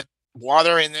they put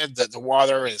water in it, that the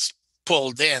water is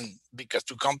pulled in because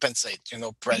to compensate,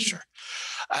 Mhm. pressure.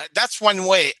 That's one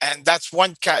way, and that's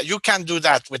you can do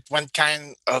that with one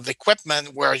kind of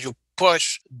equipment where you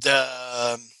push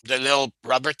the little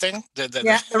rubber thing, Yeah.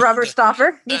 The rubber the,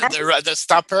 stopper. the, Yes. the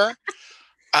stopper,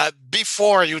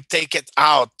 before you take it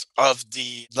out of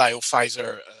the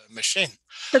lyophilizer machine.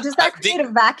 So does Uh, that the create a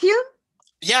vacuum?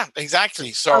 Yeah,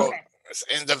 exactly. So Okay.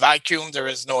 in the vacuum, there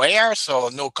is no air, so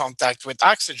no contact with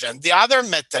oxygen. The other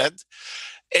method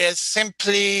is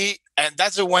simply, and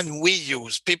that's the one we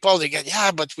use. People, they get,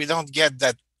 yeah, but we don't get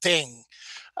that thing.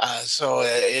 So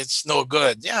it's no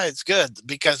good. Yeah, it's good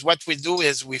because what we do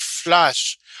is we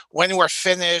flush when we're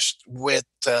finished with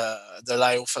the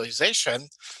lyophilization,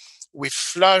 we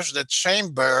flush the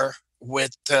chamber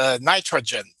with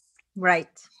nitrogen. Right.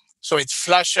 So it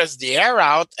flushes the air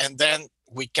out and then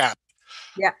we cap.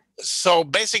 Yeah. So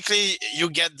basically, you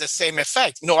get the same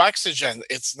effect. No oxygen.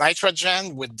 It's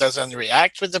nitrogen, which doesn't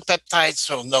react with the peptide.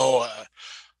 So no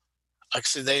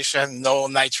oxidation, no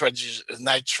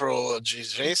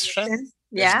nitrogenation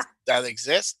if Yeah. that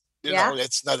exists. Yeah.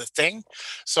 It's not a thing.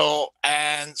 So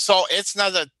it's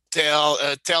not a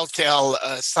telltale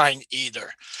sign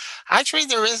either. Actually,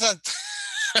 there isn't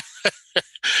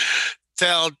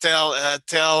how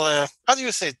do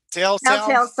you say telltale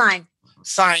Telltale sign.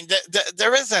 sign?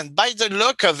 There isn't. By the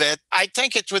look of it, I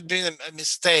think it would be a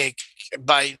mistake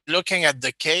by looking at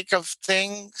the cake of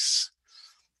things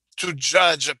to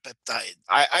judge a peptide.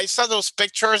 I saw those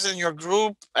pictures in your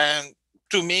group, and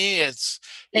to me, it's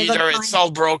They look either it's fine.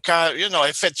 all broke up.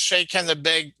 If it's shaken a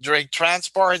big during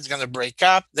transport, it's going to break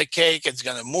up. The cake, it's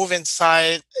going to move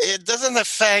inside. It doesn't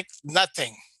affect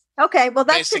nothing, Okay. Well,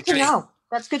 that's good to basically. know.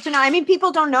 That's good to know. I mean,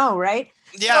 people don't know, right?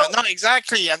 Yeah, no,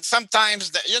 exactly. And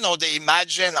sometimes, they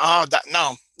imagine, oh, that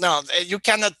no, you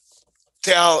cannot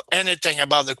tell anything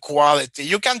about the quality.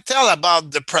 You can tell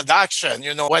about the production,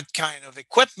 what kind of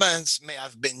equipments may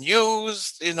have been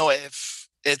used, if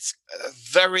it's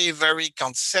very, very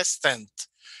consistent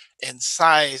in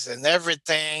size and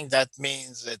everything. That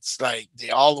means it's like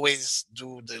they always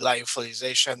do the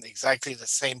lyophilization exactly the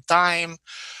same time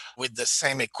with the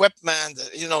same equipment.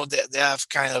 They have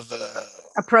kind of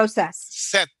A process.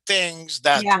 set things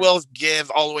that Yeah. will give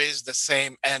always the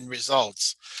same end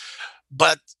results.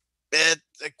 But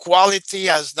the quality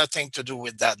has nothing to do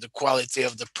with that. The quality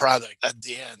of the product at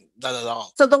the end, not at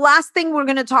all. So the last thing we're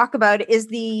going to talk about is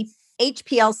the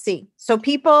HPLC. So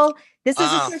people, this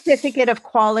is a Uh, certificate of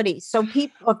quality. So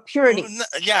people of purity.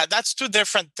 yeah, that's two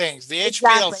different things. The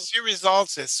Exactly. HPLC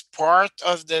results is part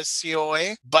of the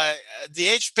COA, but the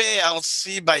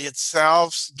HPLC by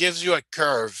itself gives you a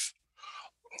curve.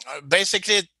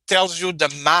 Basically, it tells you the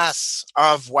mass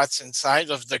of what's inside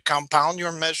of the compound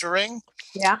you're measuring,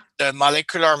 Yeah. the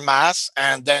molecular mass,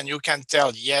 and then you can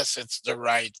tell, yes, it's the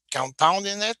right compound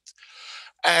in it.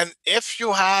 And if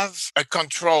you have a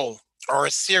control or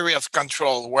a series of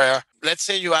control where, let's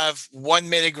say you have 1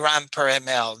 milligram per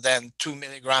ml, then 2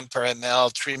 milligram per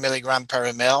ml, 3 milligram per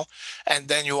ml, and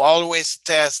then you always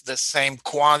test the same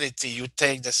quantity, you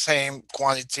take the same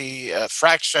quantity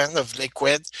fraction of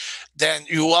liquid, then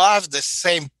you will have the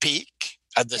same peak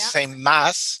at the Yeah. same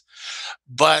mass,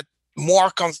 but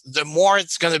the more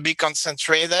it's going to be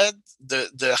concentrated,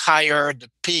 the higher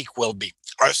the peak will be.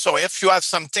 So if you have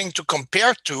something to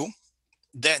compare to,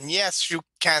 then yes, you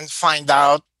can find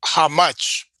out how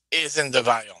much is in the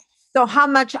vial. So how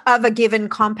much of a given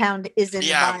compound is in the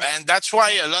Yeah, vial? and that's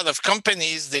why a lot of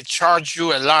companies, they charge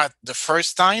you a lot the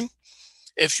first time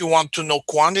if you want to know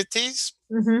quantities,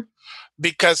 Mm-hmm.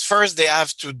 because first they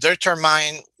have to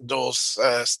determine those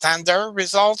standard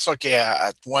results. Okay,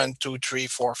 at 1, 2, 3,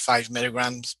 4, 5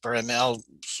 milligrams per ml,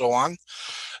 so on.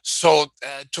 So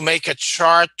to make a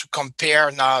chart to compare,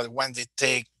 now when they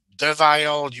take the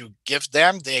vial you give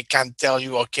them, they can tell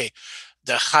you, okay,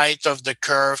 the height of the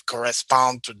curve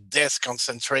correspond to this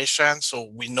concentration, so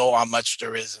we know how much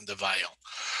there is in the vial.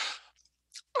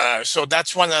 So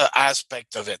that's one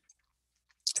aspect of it.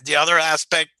 The other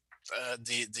aspect,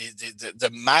 the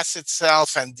mass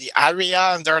itself and the area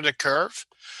under the curve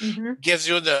Mm-hmm. gives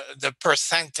you the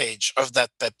percentage of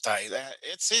that peptide.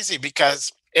 It's easy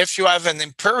because if you have an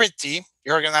impurity,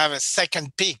 you're going to have a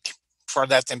second peak for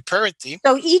that impurity.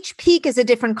 So each peak is a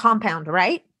different compound,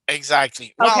 right?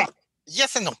 Exactly. Okay. Well,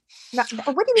 yes and no, What do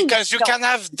you mean? Yes, because you no. can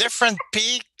have different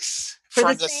peaks For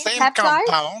for the the same same peptide?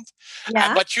 compound,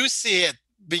 Yeah. but you see it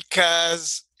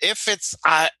because if it's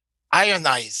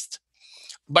ionized,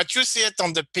 but you see it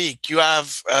on the peak, you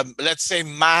have, let's say,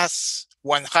 mass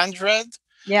 100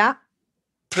 Yeah.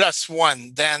 plus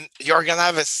 1, then you're going to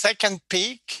have a second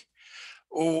peak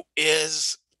who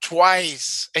is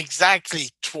twice,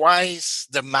 exactly twice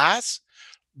the mass,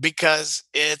 because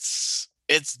it's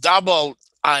double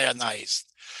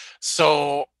ionized.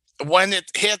 So when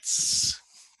it hits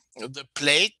the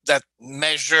plate that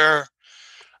measure,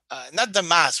 not the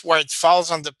mass, where it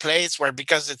falls on the plates, where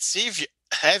because it's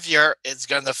heavier, it's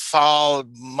going to fall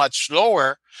much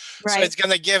lower. So Right. it's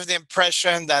going to give the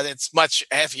impression that it's much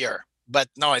heavier. But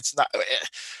no, it's not.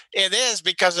 It is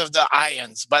because of the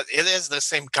ions, but it is the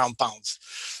same compounds.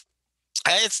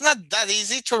 It's not that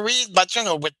easy to read, but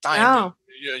with time, No.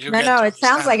 you No, get no, to it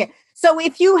sounds understand. like it. So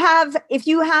if you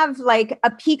have like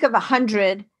a peak of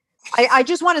 100, I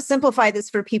just want to simplify this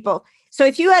for people. So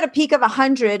if you had a peak of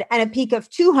 100 and a peak of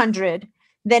 200,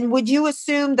 then would you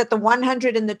assume that the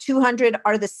 100 and the 200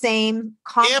 are the same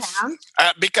If compound?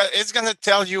 because it's going to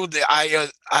tell you the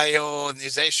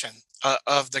ionization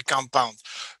of the compound.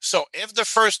 So if the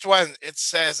first one it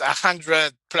says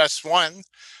 100 plus 1,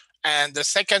 and the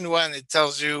second one it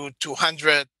tells you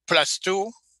 200 plus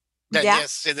 2, then Yeah.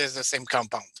 yes, it is the same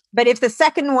compound. But if the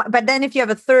second one, but then if you have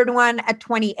a third one at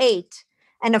 28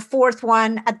 and a fourth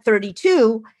one at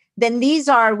 32, then these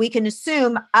are, we can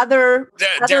assume, other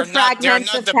They're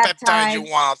fragments not of the peptide you peptide.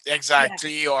 want Yeah.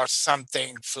 exactly, or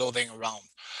something floating around.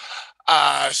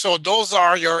 So those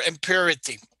are your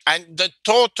impurity, and the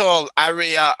total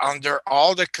area under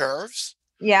all the curves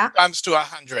Yeah. comes to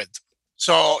 100.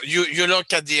 So you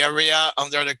look at the area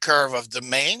under the curve of the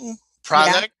main Yeah.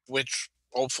 product, which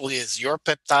hopefully is your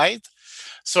peptide.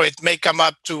 So it may come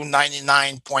up to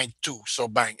 99.2. So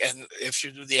bang. And if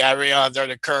you do the area under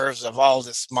the curves of all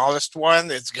the smallest one,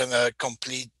 it's gonna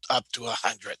complete up to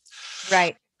 100.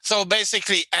 Right. So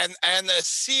basically, and a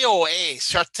COA,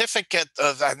 certificate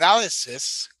of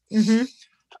analysis, Mm-hmm.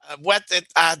 what it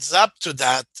adds up to,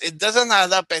 that it doesn't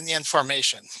add up any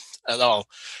information at all.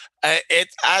 It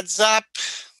adds up,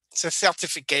 it's a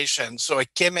certification. So a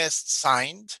chemist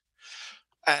signed,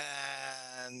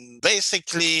 and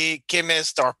basically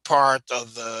chemists are part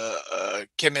of the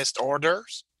chemist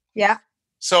orders. Yeah.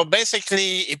 So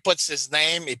basically he puts his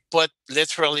name, he put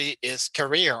literally his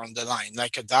career on the line,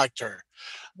 like a doctor,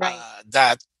 Right.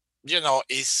 that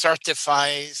he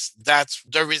certifies that's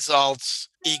the results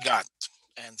he got,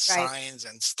 and Right. signs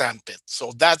and stamp it.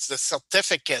 So that's the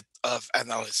certificate of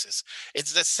analysis.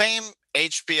 It's the same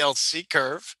HPLC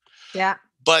curve, Yeah.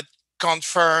 but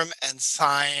confirmed and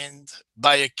signed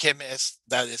by a chemist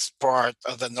that is part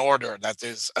of an order that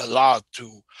is allowed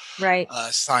to Right.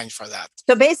 sign for that.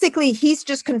 So basically, he's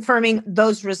just confirming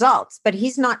those results, but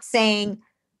he's not saying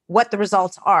what the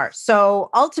results are. So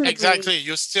ultimately, Exactly.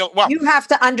 You still, well, you have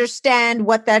to understand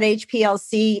what that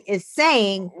HPLC is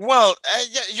saying. yeah,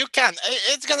 you can.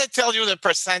 It's going to tell you the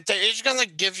percentage. It's going to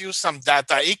give you some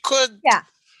data. It could Yeah.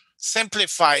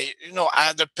 simplify,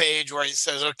 add a page where it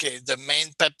says, okay, the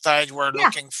main peptide we're Yeah.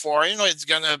 looking for, it's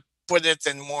going to put it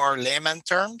in more layman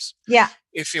terms Yeah.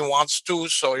 if he wants to.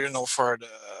 So, for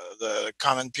the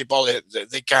common people,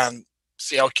 they can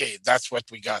see, okay, that's what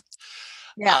we got.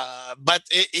 Yeah. But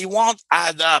it won't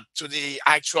add up to the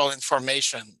actual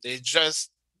information. It's just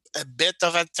a bit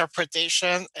of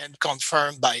interpretation and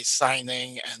confirmed by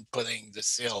signing and putting the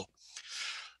seal.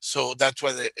 So that's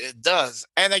what it does.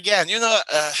 And again,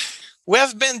 we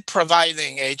have been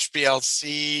providing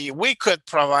HPLC. We could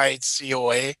provide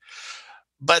COA,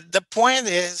 but the point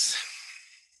is,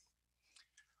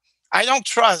 I don't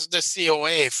trust the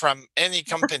COA from any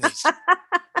companies.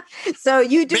 So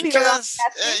you do your own Because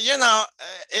testing?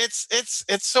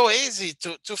 it's so easy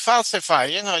to falsify.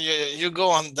 You go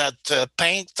on that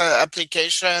paint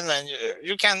application, and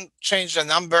you can change the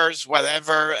numbers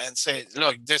whatever and say,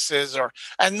 look, this is, or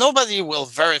and nobody will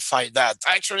verify that.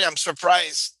 Actually, I'm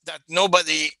surprised that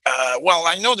nobody well,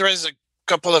 I know there is a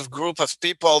couple of group of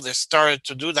people that started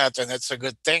to do that, and it's a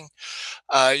good thing.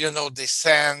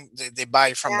 They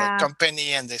buy from a Yeah.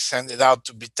 company and they send it out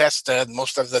to be tested.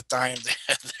 Most of the time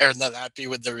they're not happy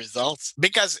with the results,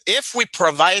 because if we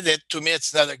provide it, to me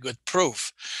it's not a good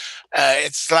proof.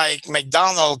 It's like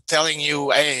McDonald's telling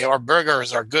you, hey, our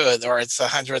burgers are good, or it's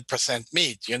 100%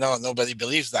 meat. Nobody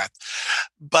believes that.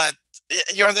 But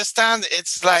you understand,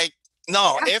 it's like,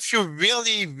 no, Yeah. if you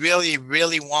really really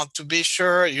really want to be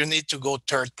sure, you need to go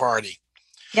third party.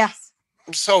 Yes.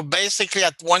 So basically,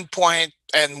 at one point,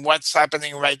 and what's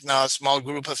happening right now, a small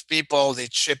group of people, they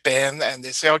chip in and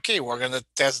they say, okay, we're going to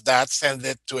test that, send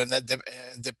it to an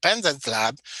independent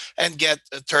lab and get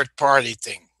a third party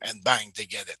thing, and bang, they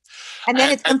get it. And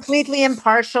then it's And completely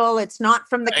impartial. It's not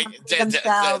from the company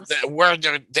themselves. where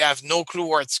they have no clue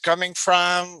where it's coming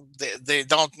from. They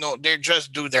don't know. They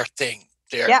just do their thing.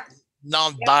 They're Yep. Yep.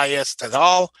 non-biased at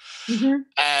all. Hmm.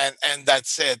 And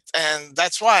that's it. And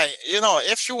that's why,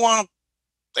 if you want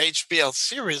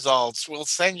HPLC results, we'll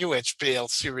send you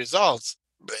HPLC results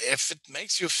if it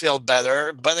makes you feel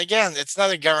better. But again, it's not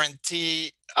a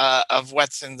guarantee of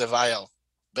what's in the vial.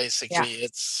 Yeah. Basically,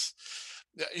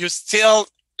 you still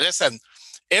listen.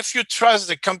 If you trust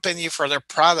the company for their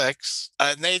products,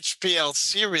 an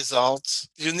HPLC results,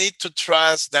 you need to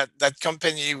trust that that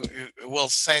company will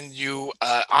send you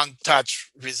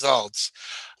untouched results.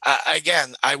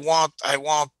 Again, I won't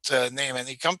name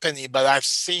any company, but I've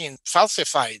seen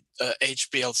falsified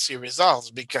HPLC results,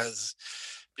 because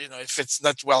if it's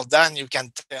not well done, you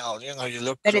can tell. You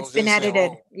look That it's closely been and say,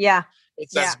 edited. "Oh, Yeah. it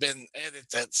has Yeah. been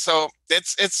edited." So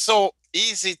it's so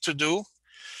easy to do,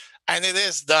 and it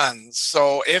is done.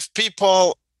 So if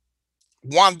people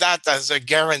want that as a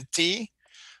guarantee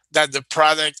that the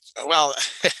product, well,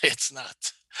 it's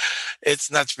not.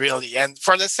 It's not really. And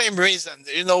for the same reason,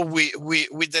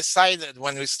 we decided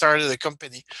when we started the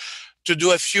company to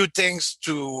do a few things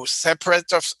to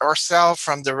separate ourselves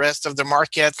from the rest of the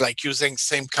market, like using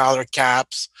same color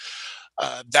caps.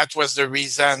 That was the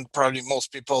reason. Probably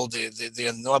most people they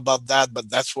didn't know about that, but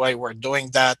that's why we're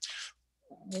doing that.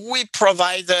 We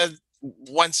provided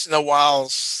once in a while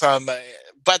some,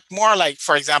 but more like,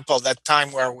 for example, that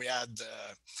time where we had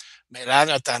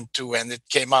melanotan 2 and it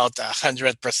came out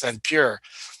 100% pure.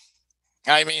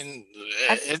 I mean,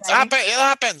 That's exciting. it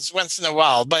happens once in a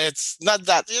while, but it's not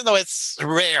that, it's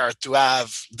rare to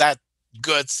have that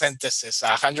good synthesis.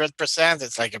 100%,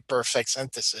 it's like a perfect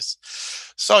synthesis.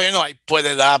 So, I put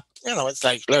it up, it's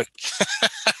like, look,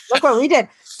 Look what we did.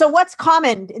 So what's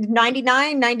common?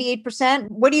 99,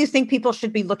 98%? What do you think people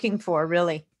should be looking for,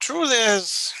 really? truth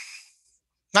is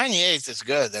 98 is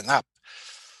good and up.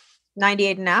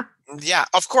 98 and up? Yeah,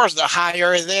 of course, the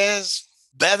higher it is,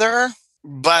 better,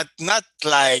 but not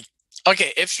like,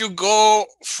 okay, if you go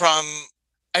from,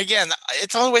 again,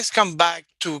 it always come back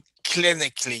to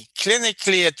clinically.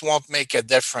 Clinically, it won't make a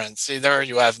difference. Either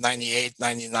you have 98,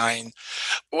 99.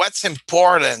 What's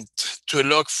important to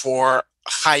look for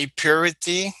high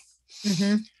purity.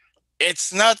 Mm-hmm.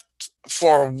 It's not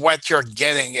for what you're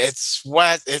getting. It's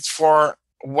for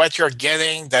what you're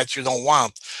getting that you don't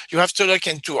want. You have to look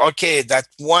into, okay, that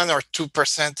 1 or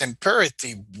 2%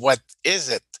 impurity, what is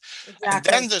it? And then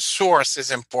Exactly. the source is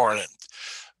important,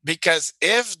 because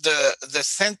if the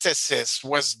synthesis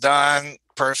was done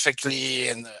perfectly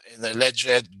in a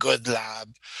legit good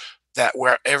lab, that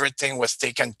where everything was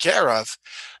taken care of,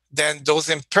 then those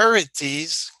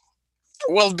impurities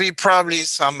will be probably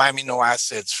some amino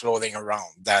acids floating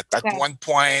around, that at Okay. one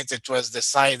point it was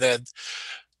decided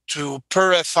to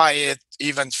purify it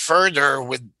even further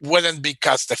wouldn't be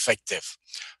cost effective.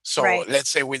 So Right. let's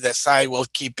say we decide we'll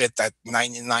keep it at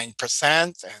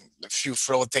 99% and a few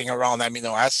floating around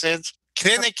amino acids.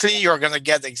 Clinically, you're going to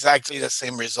get exactly the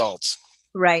same results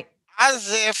Right.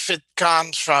 as if it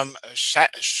comes from a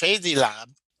shady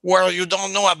lab, where you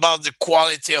don't know about the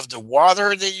quality of the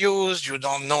water they use, you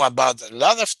don't know about a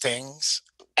lot of things,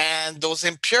 and those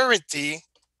impurity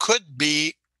could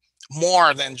be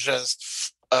more than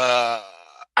just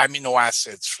amino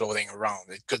acids floating around.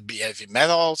 It could be heavy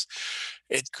metals.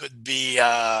 It could be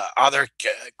other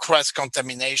cross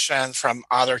contamination from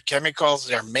other chemicals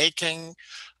they're making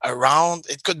around.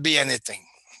 It could be anything.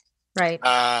 Right.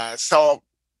 So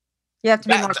You have to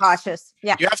be that, more cautious.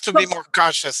 Yeah. you have to be So, more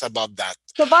cautious about that.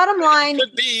 so bottom It line,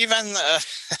 could be even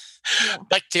Yeah.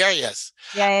 Bacteria.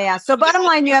 Yeah. So bottom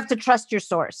line, you have to trust your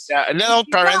source. Yeah, a If little you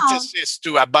don't, parenthesis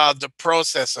too about the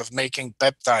process of making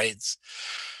peptides.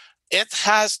 It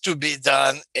has to be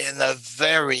done in a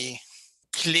very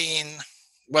clean,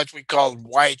 what we call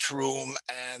white room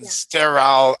and yeah.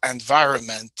 sterile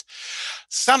environment.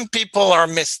 Some people are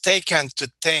mistaken to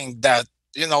think that,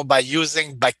 by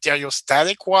using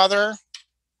bacteriostatic water,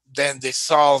 then they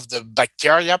solve the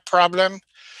bacteria problem.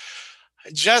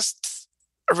 Just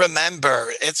remember,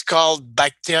 it's called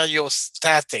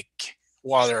bacteriostatic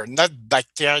water, not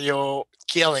bacterio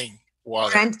killing Or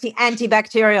water.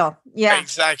 antibacterial. Yeah.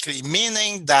 Exactly.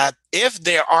 Meaning that if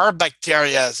there are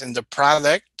bacteria in the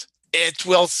product, it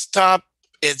will stop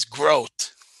its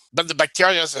growth. But the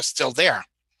bacteria are still there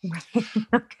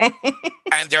Okay.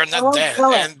 and they're I not won't dead.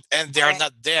 kill it. And they're Right.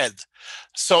 not dead.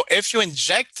 So if you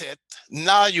inject it,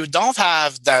 now you don't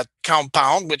have that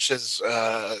compound, which is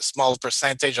a small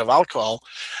percentage of alcohol,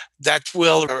 that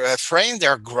will refrain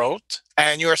their growth.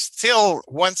 And you're still,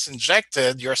 once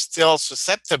injected, you're still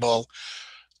susceptible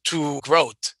to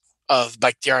growth of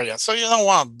bacteria. So you don't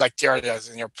want bacteria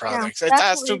in your Yeah. products. It That's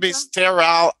has to be worrisome.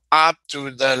 sterile up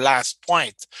to the last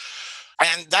point.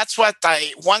 And that's what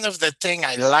one of the things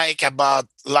I like about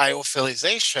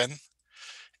lyophilization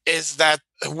is that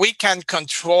we can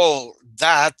control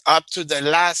that up to the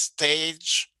last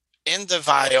stage in the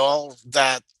vial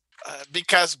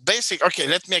because okay,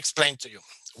 let me explain to you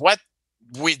what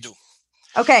we do.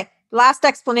 Okay. Last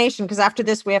explanation, because after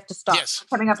this, we have to stop. Yes.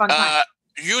 We're coming up on time.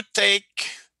 You take,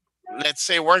 let's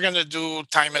say we're going to do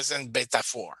thymosin beta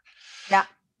 4. Yeah.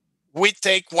 We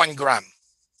take 1 gram,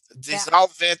 Yeah.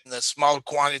 dissolve it in a small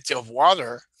quantity of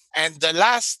water. And the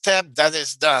last step that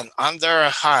is done under a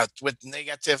hut with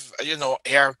negative,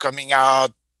 air coming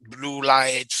out, blue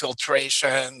light,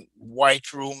 filtration,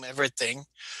 white room, everything,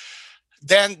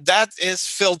 then that is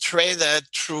filtrated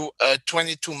through a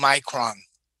 22 micron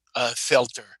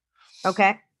filter,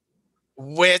 Okay.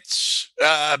 which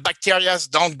bacteria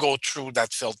don't go through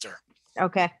that filter.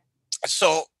 Okay.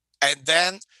 So, and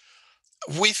then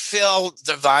we fill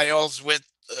the vials with,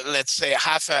 let's say,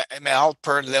 half a ml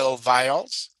per little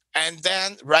vials. And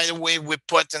then right away we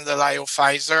put in the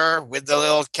lyophilizer with the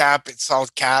little cap, it's all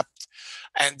capped,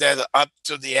 and then up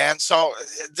to the end. So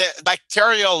the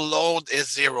bacterial load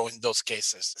is 0 in those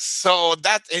cases. So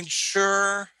that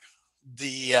ensure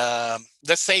the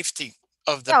safety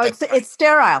of the No, peptide. it's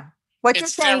sterile. What you're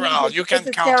It's saying is sterile. You it's can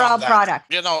a count on sterile that.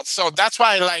 product. So that's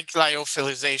why I like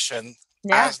lyophilization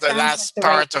Yeah. as the Sounds like last the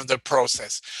right part of the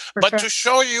process. for But sure. to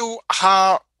show you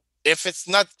how, if it's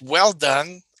not well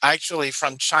done, actually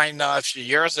from China a few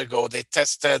years ago, they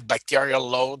tested bacterial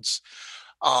loads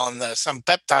on some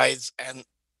peptides and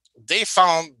they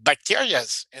found bacteria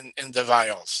in the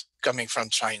vials coming from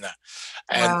China.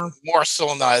 And Wow. more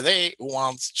so now, they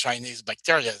want Chinese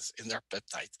bacteria in their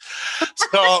peptides.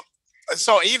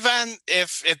 So even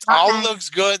if it Not all nice. looks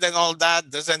good and all that,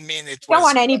 doesn't mean it Don't was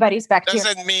want anybody's bacteria.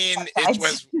 doesn't mean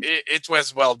Peptides. it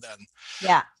was well done.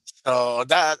 Yeah. So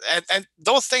that and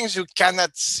those things you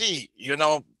cannot see.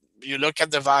 You look at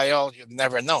the vial, you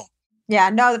never know. Yeah,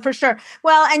 no, for sure.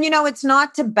 Well, and it's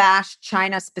not to bash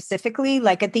China specifically.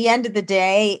 Like at the end of the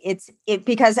day,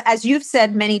 because as you've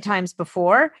said many times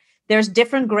before, there's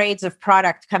different grades of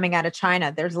product coming out of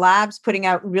China. There's labs putting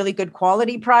out really good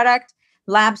quality product,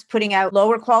 labs putting out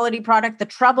lower quality product. The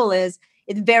trouble is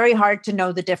it's very hard to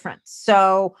know the difference.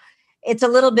 So it's a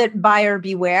little bit buyer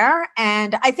beware.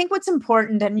 And I think what's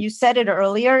important, and you said it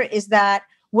earlier, is that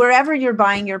wherever you're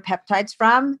buying your peptides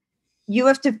from, you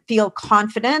have to feel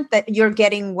confident that you're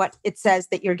getting what it says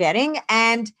that you're getting.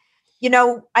 And,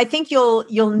 I think you'll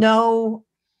know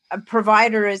a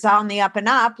provider is on the up and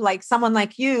up. Like someone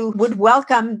like you would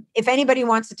welcome, if anybody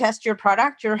wants to test your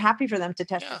product, you're happy for them to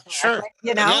test your Yeah, product.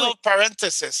 sure. Like, A little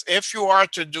parenthesis: if you are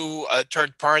to do a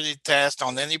third-party test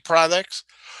on any products,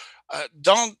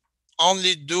 don't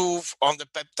only do on the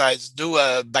peptides. Do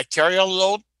a bacterial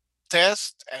load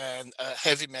test and a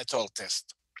heavy metal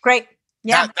test. Great.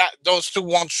 Yeah. Those two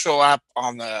won't show up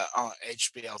on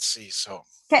HPLC. So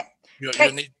Okay.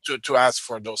 you need to ask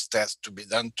for those tests to be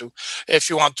done too, if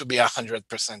you want to be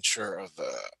 100% sure of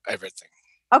everything.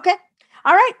 Okay.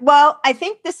 All right. Well, I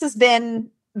think this has been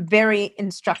very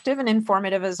instructive and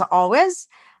informative as always.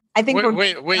 I think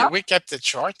we kept it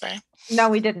short, eh? No,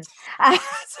 we didn't. As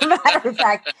a matter of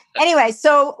fact. Anyway,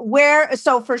 so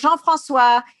for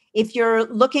Jean-Francois, if you're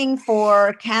looking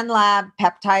for CanLab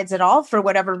peptides at all, for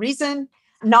whatever reason,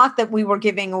 not that we were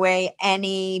giving away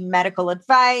any medical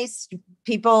advice.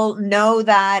 People know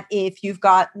that if you've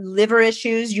got liver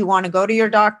issues, you want to go to your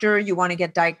doctor, you want to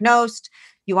get diagnosed.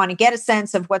 You want to get a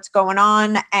sense of what's going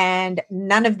on. And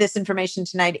none of this information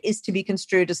tonight is to be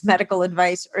construed as medical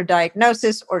advice or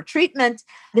diagnosis or treatment.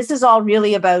 This is all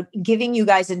really about giving you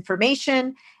guys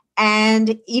information.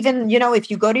 And even,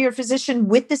 if you go to your physician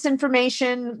with this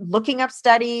information, looking up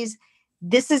studies,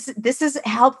 this is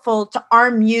helpful to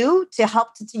arm you, to help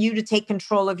you to take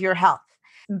control of your health.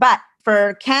 But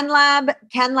for CanLab,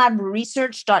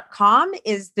 canlabresearch.com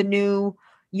is the new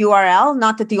URL.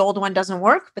 Not that the old one doesn't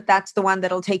work, but that's the one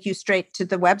that'll take you straight to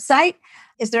the website.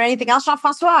 Is there anything else,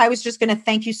 Jean-Francois? I was just going to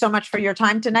thank you so much for your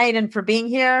time tonight and for being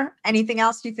here. Anything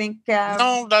else you think?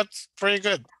 No, that's pretty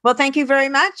good. Well, thank you very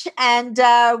much. And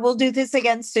we'll do this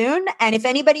again soon. And if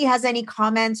anybody has any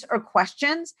comments or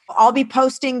questions, I'll be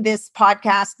posting this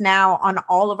podcast now on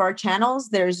all of our channels.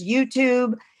 There's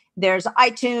YouTube, there's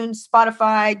iTunes,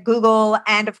 Spotify, Google,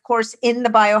 and of course, in the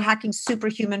Biohacking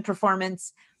Superhuman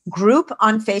Performance group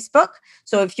on Facebook.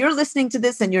 So if you're listening to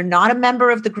this and you're not a member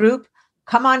of the group,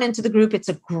 come on into the group. It's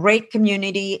a great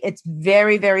community. It's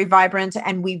very, very vibrant.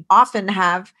 And we often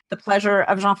have the pleasure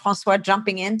of Jean-Francois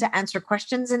jumping in to answer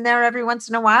questions in there every once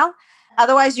in a while.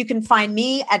 Otherwise, you can find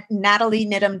me at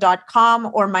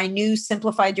natalienidham.com or my new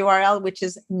simplified URL, which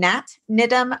is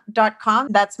natnidham.com.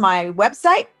 That's my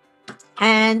website.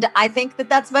 And I think that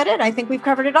that's about it. I think we've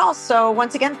covered it all. So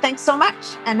once again, thanks so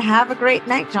much and have a great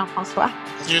night, Jean-Francois.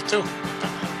 You too.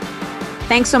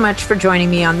 Thanks so much for joining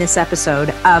me on this episode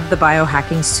of the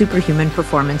Biohacking Superhuman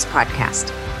Performance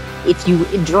Podcast. If you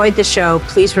enjoyed the show,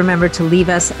 please remember to leave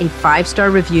us a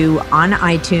 5-star review on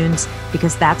iTunes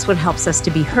because that's what helps us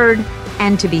to be heard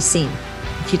and to be seen.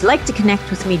 If you'd like to connect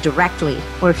with me directly,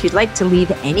 or if you'd like to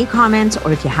leave any comments,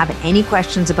 or if you have any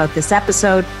questions about this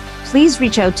episode, please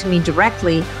reach out to me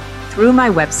directly through my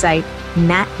website,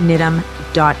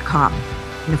 natnidham.com.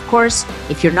 And of course,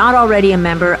 if you're not already a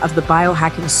member of the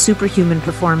Biohacking Superhuman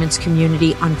Performance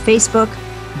community on Facebook,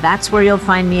 that's where you'll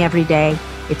find me every day.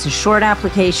 It's a short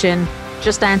application.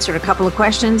 Just answer a couple of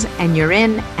questions and you're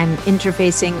in and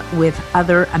interfacing with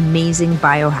other amazing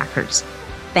biohackers.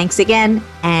 Thanks again,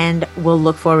 and we'll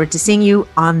look forward to seeing you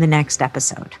on the next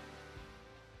episode.